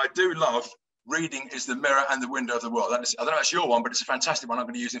 Debbie, I do love reading is the mirror and the window of the world. I don't know if that's your one, but it's a fantastic one I'm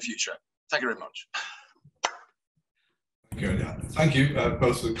going to use in the future. Thank you very much. Thank you,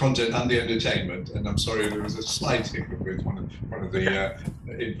 both for the content and the entertainment. And I'm sorry there was a slight hiccup with one of the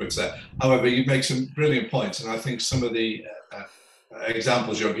inputs there. However, you make some brilliant points, and I think some of the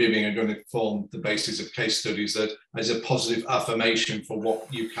examples you're giving are going to form the basis of case studies that as a positive affirmation for what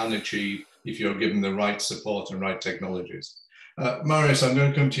you can achieve if you're given the right support and right technologies. Marius, I'm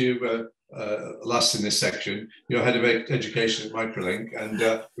going to come to you last in this section. You're head of education at Microlink, and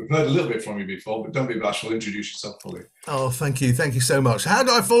we've heard a little bit from you before, but don't be bashful. Introduce yourself fully. Oh, thank you so much. How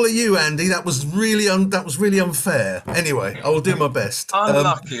do I follow you, Andy? That was really unfair. Anyway, I will do my best.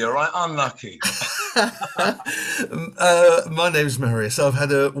 Unlucky, all right, unlucky. My name's Marius. I've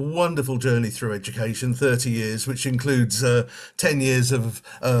had a wonderful journey through education, 30 years, which includes 10 years of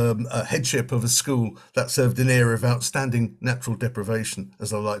headship of a school that served an era of outstanding natural deprivation,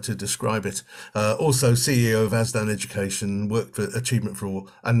 as I like to describe it. Also CEO of Asdan Education, worked for Achievement for All,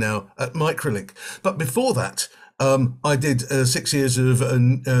 and now at Microlink. But before that, I did 6 years of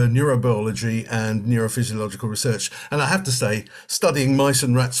neurobiology and neurophysiological research, and I have to say, studying mice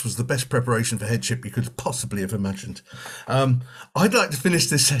and rats was the best preparation for headship you could possibly have imagined. I'd like to finish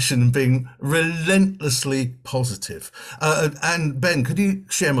this session being relentlessly positive. And Ben, could you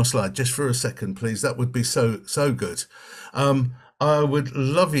share my slide just for a second, please? That would be so good. I would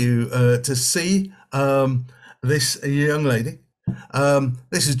love you to see this young lady.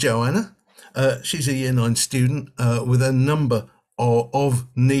 This is Joanna. She's a Year 9 student with a number of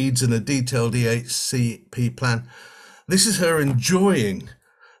needs and a detailed EHCP plan. This is her enjoying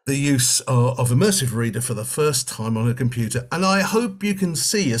the use of immersive reader for the first time on a computer, and I hope you can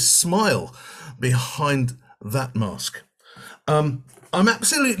see a smile behind that mask. I'm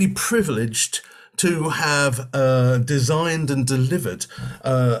absolutely privileged to have designed and delivered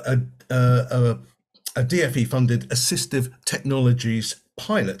a DFE-funded assistive technologies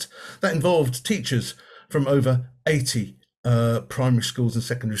pilot that involved teachers from over 80 primary schools and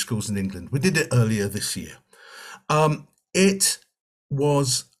secondary schools in England. We did it earlier this year. It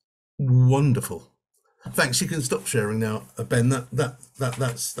was wonderful. Thanks. You can stop sharing now, Ben.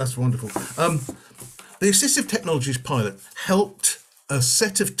 That's wonderful. The assistive technologies pilot helped a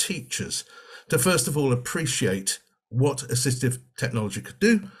set of teachers to first of all appreciate what assistive technology could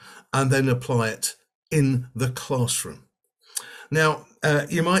do, and then apply it in the classroom. Now,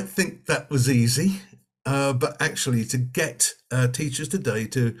 you might think that was easy, but actually to get teachers today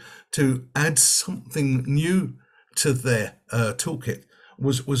to add something new to their toolkit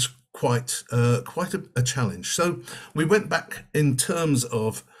was quite a challenge. So we went back in terms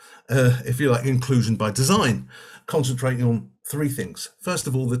of, if you like, inclusion by design, concentrating on three things. First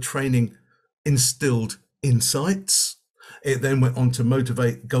of all, the training instilled insights. It then went on to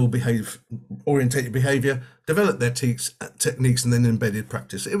motivate goal-orientated behaviour, develop their techniques, and then embedded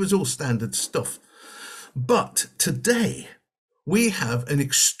practice. It was all standard stuff. But today, we have an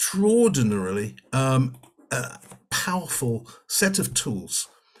extraordinarily powerful set of tools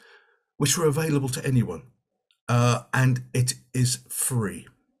which are available to anyone, and it is free.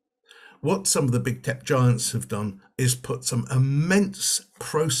 What some of the big tech giants have done is put some immense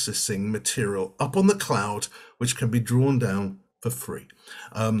processing material up on the cloud, which can be drawn down for free.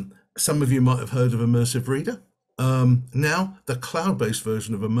 Some of you might have heard of Immersive Reader. Now, the cloud-based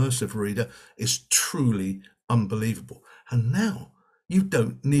version of Immersive Reader is truly unbelievable. And now you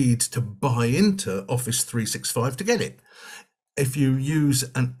don't need to buy into Office 365 to get it. If you use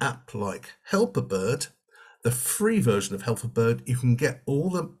an app like HelperBird, the free version of HelperBird, you can get all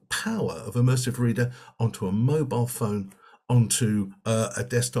the power of Immersive Reader onto a mobile phone, onto a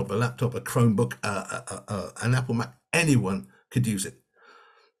desktop, a laptop, a Chromebook, an Apple Mac. Anyone could use it.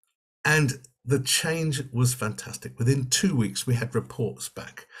 And the change was fantastic. Within 2 weeks, we had reports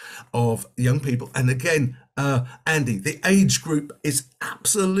back of young people. And again, Andy, the age group is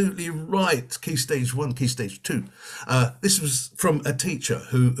absolutely right. Key stage 1, key stage 2. This was from a teacher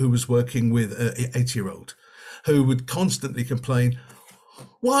who was working with an 8-year-old who would constantly complain,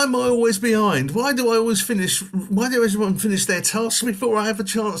 why am I always behind? Why do everyone finish their tasks before I have a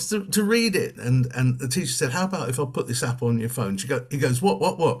chance to read it? And the teacher said, how about if I put this app on your phone? He goes,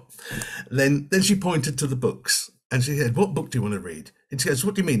 what? Then she pointed to the books and she said, what book do you want to read? And she goes,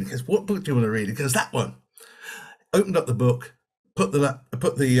 what do you mean? He goes, what book do you want to read? He goes, that one. Opened up the book, put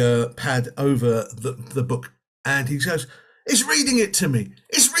the pad over the book, and he goes, it's reading it to me.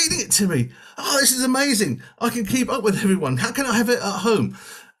 It's reading it to me. Oh, this is amazing. I can keep up with everyone. How can I have it at home?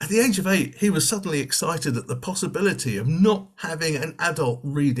 At the age of 8, he was suddenly excited at the possibility of not having an adult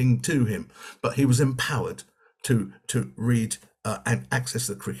reading to him, but he was empowered to read and access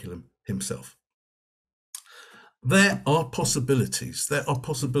the curriculum himself. There are possibilities. There are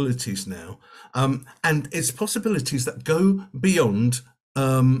possibilities now. And it's possibilities that go beyond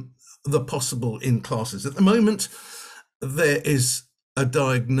the possible in classes. At the moment, there is a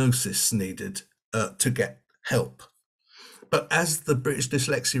diagnosis needed to get help. But as the British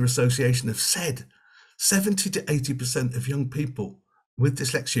Dyslexia Association have said, 70 to 80% of young people with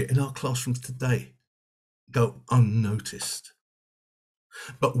dyslexia in our classrooms today go unnoticed.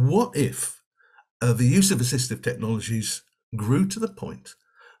 But what if the use of assistive technologies grew to the point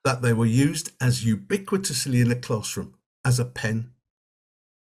that they were used as ubiquitously in a classroom as a pen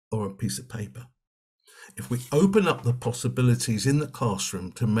or a piece of paper? If we open up the possibilities in the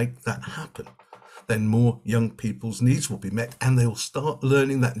classroom to make that happen, then more young people's needs will be met, and they will start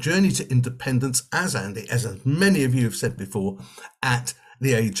learning that journey to independence, as many of you have said before, at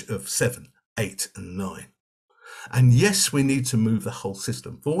the age of 7, 8 and 9. And yes, we need to move the whole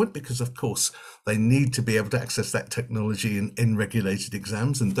system forward, because of course they need to be able to access that technology in regulated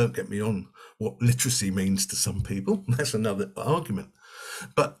exams. And don't get me on what literacy means to some people. That's another argument.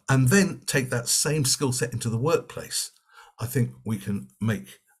 And then take that same skill set into the workplace. I think we can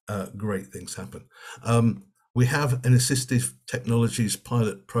make great things happen. We have an assistive technologies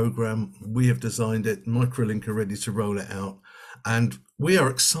pilot program. We have designed it. Microlink are ready to roll it out. And we are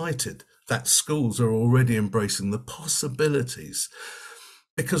excited that schools are already embracing the possibilities,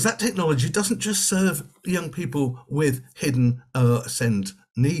 because that technology doesn't just serve young people with hidden SEND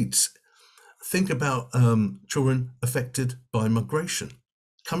needs. Think about children affected by migration,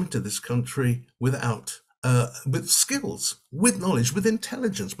 coming to this country without with skills, with knowledge, with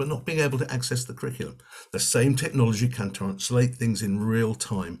intelligence, but not being able to access the curriculum. The same technology can translate things in real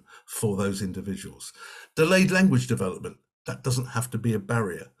time for those individuals. Delayed language development, that doesn't have to be a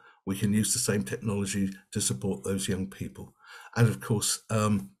barrier. We can use the same technology to support those young people. And of course,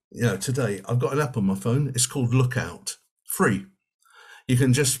 today I've got an app on my phone. It's called Lookout, free. You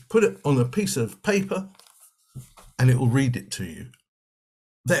can just put it on a piece of paper and it will read it to you.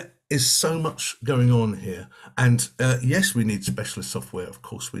 There is so much going on here. And yes, we need specialist software, of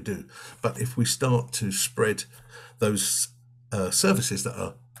course we do. But if we start to spread those services that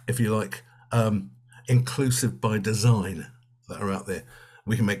are, if you like, inclusive by design that are out there,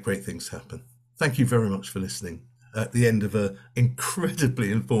 we can make great things happen. Thank you very much for listening at the end of an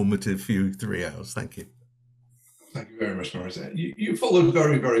incredibly informative 3 hours. Thank you. Thank you very much, Marius. You followed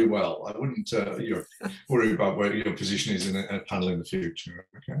very, very well. I wouldn't worry about where your position is in a panel in the future.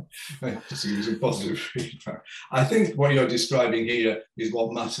 Okay, just to give you some positive feedback. I think what you're describing here is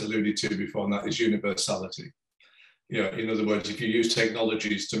what Matt alluded to before, and that is universality. In other words, if you use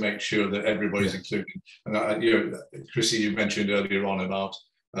technologies to make sure that everybody's included, and Chrissie, you mentioned earlier on about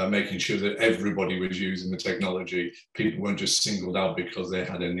making sure that everybody was using the technology. People weren't just singled out because they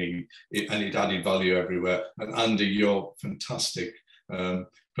had a need, and it added value everywhere. And Andy, your fantastic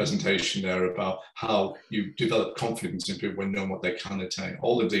presentation there about how you develop confidence in people when knowing what they can attain.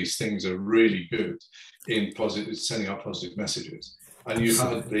 All of these things are really good in positive, sending out positive messages. And you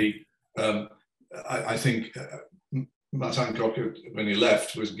had the, I think, Matt Hancock, when he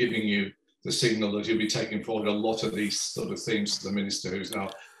left, was giving you the signal that he'll be taking forward a lot of these sort of themes to the minister who's now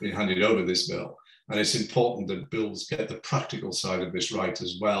been handed over this bill. And it's important that bills get the practical side of this right,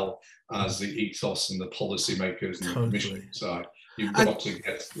 as well as the ethos and the policy makers and the commission side. You've got to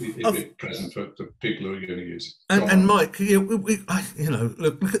get it present for the people who are going to use it. And Mike,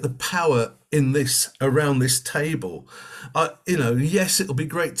 look at the power in this, around this table. Yes, it'll be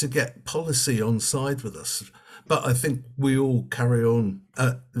great to get policy on side with us, but I think we all carry on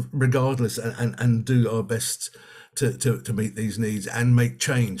regardless and do our best to meet these needs and make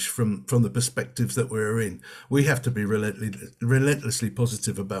change from the perspectives that we're in. We have to be relentlessly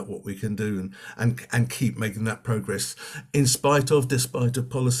positive about what we can do and keep making that progress despite of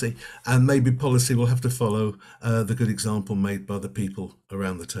policy, and maybe policy will have to follow the good example made by the people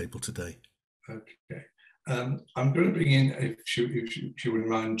around the table today. Okay. I'm going to bring in, if you wouldn't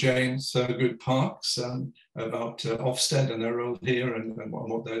mind, Jane Thurgood Parks about Ofsted and their role here and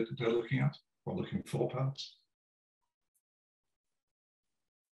what they're looking at, or looking for, perhaps.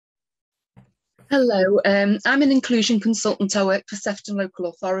 Hello, I'm an inclusion consultant. I work for Sefton Local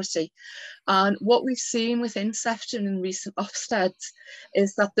Authority, and what we've seen within Sefton in recent Ofsteds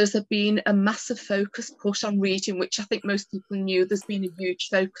is that there's been a massive focus put on reading, which I think most people knew. There's been a huge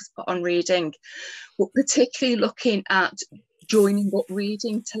focus put on reading, but particularly looking at joining up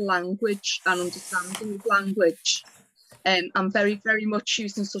reading to language and understanding of language. I'm very, very much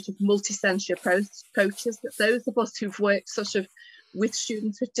using sort of multi-sensory approaches, that those of us who've worked sort of with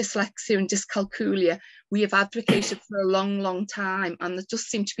students with dyslexia and dyscalculia, we have advocated for a long, long time, and there does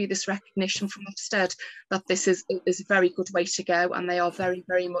seem to be this recognition from Ofsted that this is a very good way to go, and they are very,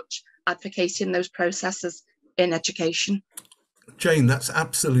 very much advocating those processes in education. Jane, that's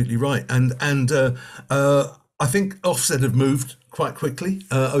absolutely right, and I think Ofsted have moved quite quickly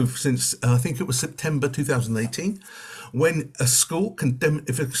since I think it was September 2018. when a school can,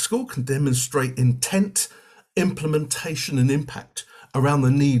 if a school can demonstrate intent, implementation and impact around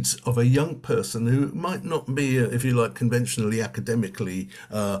the needs of a young person who might not be, if you like, conventionally academically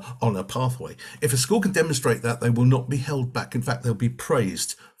on a pathway. If a school can demonstrate that, they will not be held back. In fact, they'll be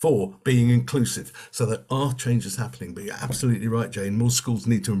praised for being inclusive. So there are changes happening. But you're absolutely right, Jane. More schools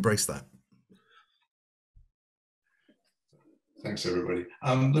need to embrace that. Thanks, everybody.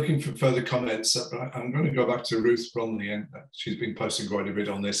 I'm looking for further comments. I'm going to go back to Ruth Bromley, and she's been posting quite a bit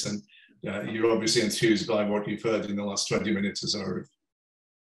on this, and you're obviously enthused by what you've heard in the last 20 minutes or so, Ruth.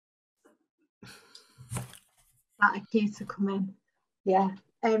 That a key to come in. Yeah.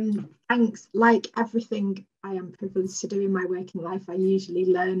 Thanks. Like everything I am privileged to do in my working life, I usually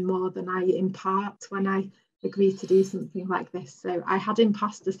learn more than I impart when I agree to do something like this. So I had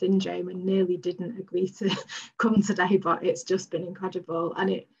imposter syndrome and nearly didn't agree to come today, but it's just been incredible,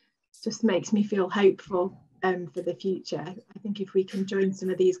 and it just makes me feel hopeful for the future. I think if we can join some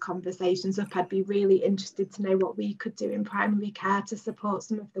of these conversations up, I'd be really interested to know what we could do in primary care to support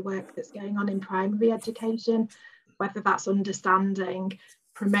some of the work that's going on in primary education, whether that's understanding,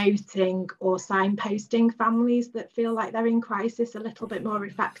 promoting or signposting families that feel like they're in crisis a little bit more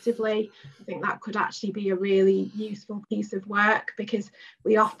effectively. I think that could actually be a really useful piece of work, because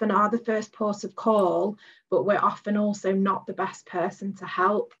we often are the first port of call, but we're often also not the best person to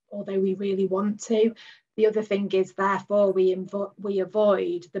help, although we really want to. The other thing is, therefore, we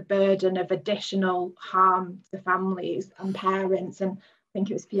avoid the burden of additional harm to families and parents. And I think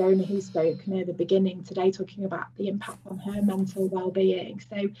it was Fiona who spoke near the beginning today, talking about the impact on her mental well-being.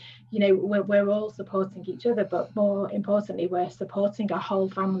 So, you know, we're all supporting each other, but more importantly, we're supporting a whole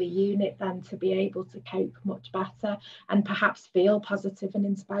family unit then to be able to cope much better and perhaps feel positive and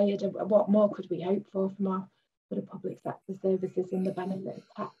inspired. And what more could we hope for from our sort of public sector services and the benefit of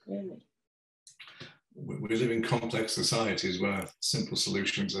tech, really? We live in complex societies where simple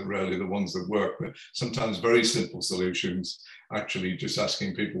solutions are rarely the ones that work, but sometimes very simple solutions, actually just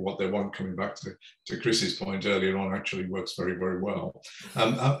asking people what they want, coming back to Chrissie's point earlier on, actually works very, very well.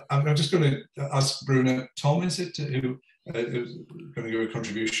 I'm just going to ask Bruna Tom, is it, who is going to give a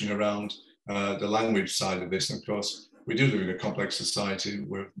contribution around the language side of this. And of course, we do live in a complex society.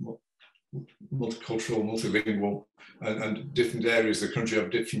 We're multicultural, multilingual, and different areas of the country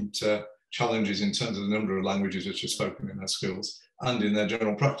have different challenges in terms of the number of languages which are spoken in their schools and in their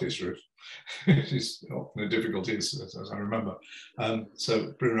general practice, Ruth. It is often a difficulty, as I remember.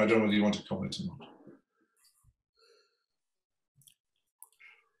 So, Bruno, I don't know whether you want to comment or not.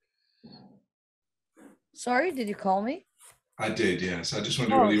 Sorry, did you call me? I did, yes. I just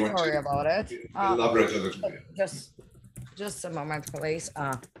wondered whether you want to about it. Elaborate a little bit. Just a moment, please.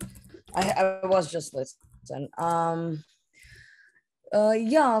 I was just listening.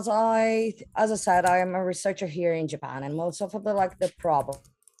 Yes, as I said, I am a researcher here in Japan, and most of the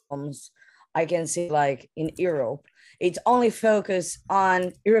problems I can see in Europe, it's only focused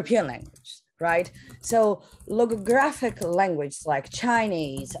on European language, right? So logographic language like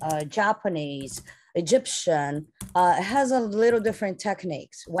Chinese, Japanese, Egyptian has a little different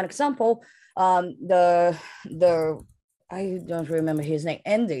techniques. One example, I don't remember his name,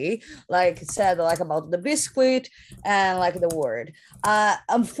 Andy, said about the biscuit and the word.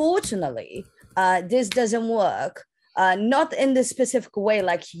 Unfortunately, this doesn't work, not in the specific way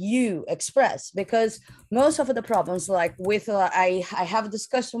like you express, because most of the problems with, I have a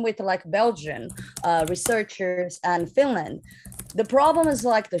discussion with Belgian researchers and Finland. The problem is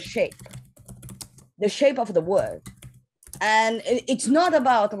the shape of the word. And it's not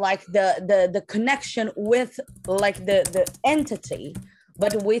about the connection with the entity,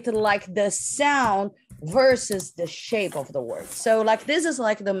 but with the sound versus the shape of the word. So this is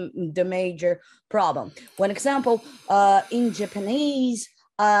the major problem. One example, in Japanese,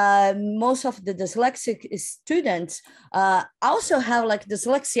 most of the dyslexic students also have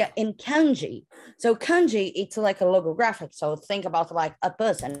dyslexia in kanji. So kanji, it's a logographic. So think about a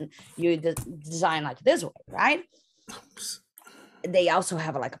person you design this way, right? They also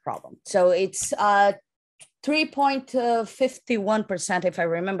have a problem. So it's 3.51%, if I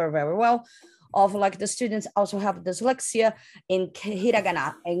remember very well, of the students also have dyslexia in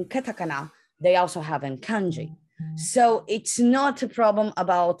hiragana and katakana. They also have in kanji. So it's not a problem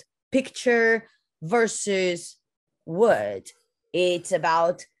about picture versus word. It's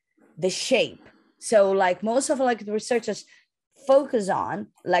about the shape. So most of the researchers focus on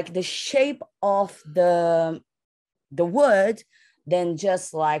the shape of the word, then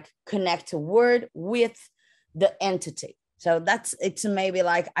just connect a word with the entity. So it's maybe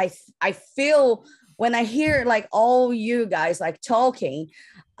I feel when I hear all you guys talking,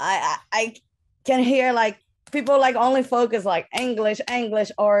 I can hear people like only focus like English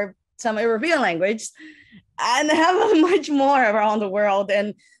or some European language, and have much more around the world.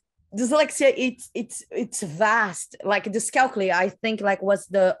 And dyslexia, it's vast. Like dyscalculia, I think like was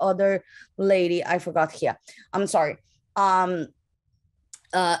the other lady, I forgot here. I'm sorry.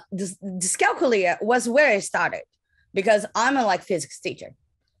 Dyscalculia was where it started, because I'm a like physics teacher.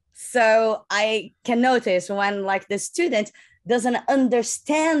 So I can notice when like the student doesn't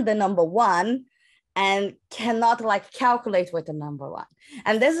understand the number one and cannot like calculate with the number one.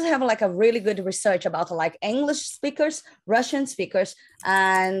 And this is have like a really good research about like English speakers, Russian speakers,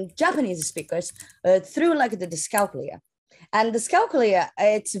 and Japanese speakers through like the dyscalculia. And dyscalculia,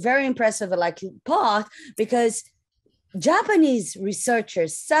 it's very impressive like part, because Japanese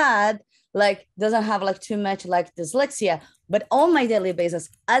researchers said like doesn't have like too much like dyslexia, but on my daily basis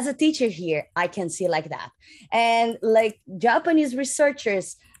as a teacher here, I can see like that. And like Japanese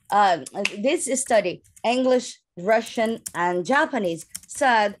researchers, this study, English, Russian, and Japanese,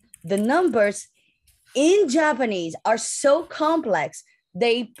 said the numbers in Japanese are so complex,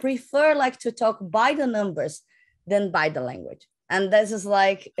 they prefer like to talk by the numbers than by the language. And this is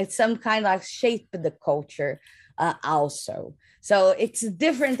like, it's some kind of shape the culture also. So it's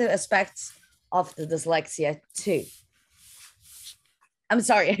different aspects of the dyslexia too. I'm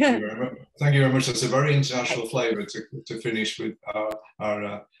sorry. Thank you very much. That's a very international flavour to finish with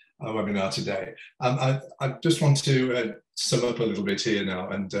our webinar today. I just want to sum up a little bit here now,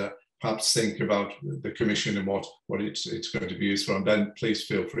 and perhaps think about the Commission and what it's going to be used for. And Ben, please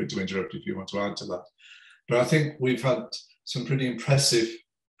feel free to interrupt if you want to add to that. But I think we've had some pretty impressive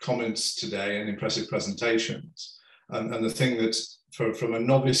comments today and impressive presentations. And the thing that, from a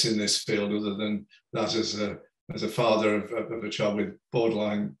novice in this field, other than that as a father of a child with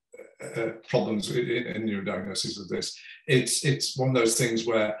borderline problems in your diagnosis of this, it's one of those things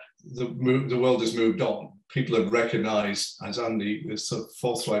where the world has moved on. People have recognised, as Andy has sort of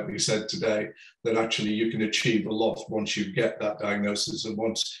forthrightly said today, that actually you can achieve a lot once you get that diagnosis and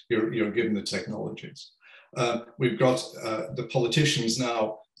once you're given the technologies. We've got the politicians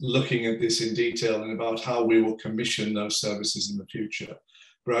now looking at this in detail and about how we will commission those services in the future.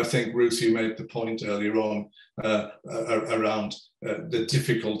 But I think, Ruth, you made the point earlier on around the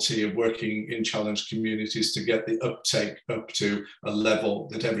difficulty of working in challenged communities to get the uptake up to a level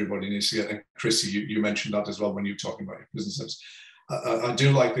that everybody needs to get. And Chrissie, you mentioned that as well when you were talking about your businesses. I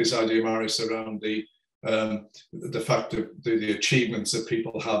do like this idea, Marius, around the fact of the achievements that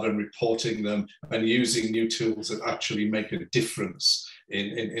people have and reporting them and using new tools that actually make a difference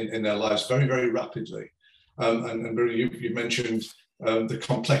in their lives very, very rapidly. And you mentioned the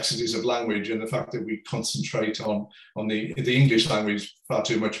complexities of language and the fact that we concentrate on the English language far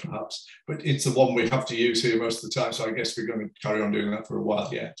too much, perhaps, but it's the one we have to use here most of the time. So I guess we're going to carry on doing that for a while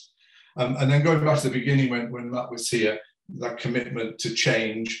yet. And then going back to the beginning when Matt was here, that commitment to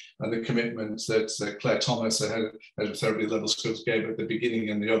change and the commitment that Claire Thomas, the head of therapy level skills, gave at the beginning,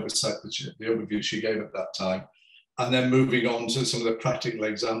 and the overview she gave at that time. And then moving on to some of the practical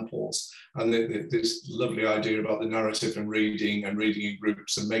examples and this lovely idea about the narrative and reading in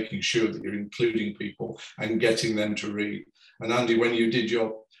groups and making sure that you're including people and getting them to read. And Andy, when you did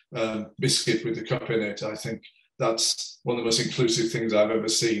your biscuit with the cup in it, I think that's one of the most inclusive things I've ever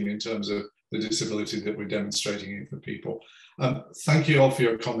seen in terms of the disability that we're demonstrating here for people. Thank you all for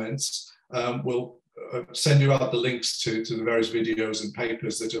your comments. We'll send you out the links to the various videos and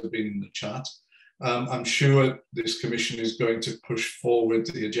papers that have been in the chat. I'm sure this commission is going to push forward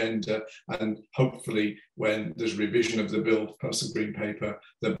the agenda, and hopefully when there's revision of the bill past the green paper,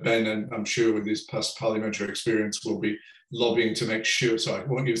 that Ben, and I'm sure with his past parliamentary experience, will be lobbying to make sure, sorry, I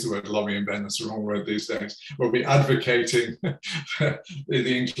won't use the word lobbying, Ben, that's the wrong word these days, we'll be advocating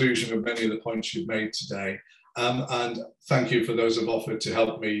the inclusion of many of the points you've made today. And thank you for those who have offered to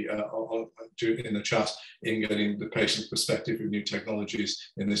help me in the chat in getting the patient's perspective of new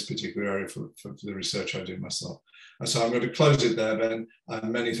technologies in this particular area for the research I do myself. And so I'm going to close it there, Ben,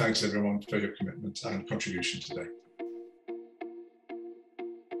 and many thanks everyone for your commitment and contribution today.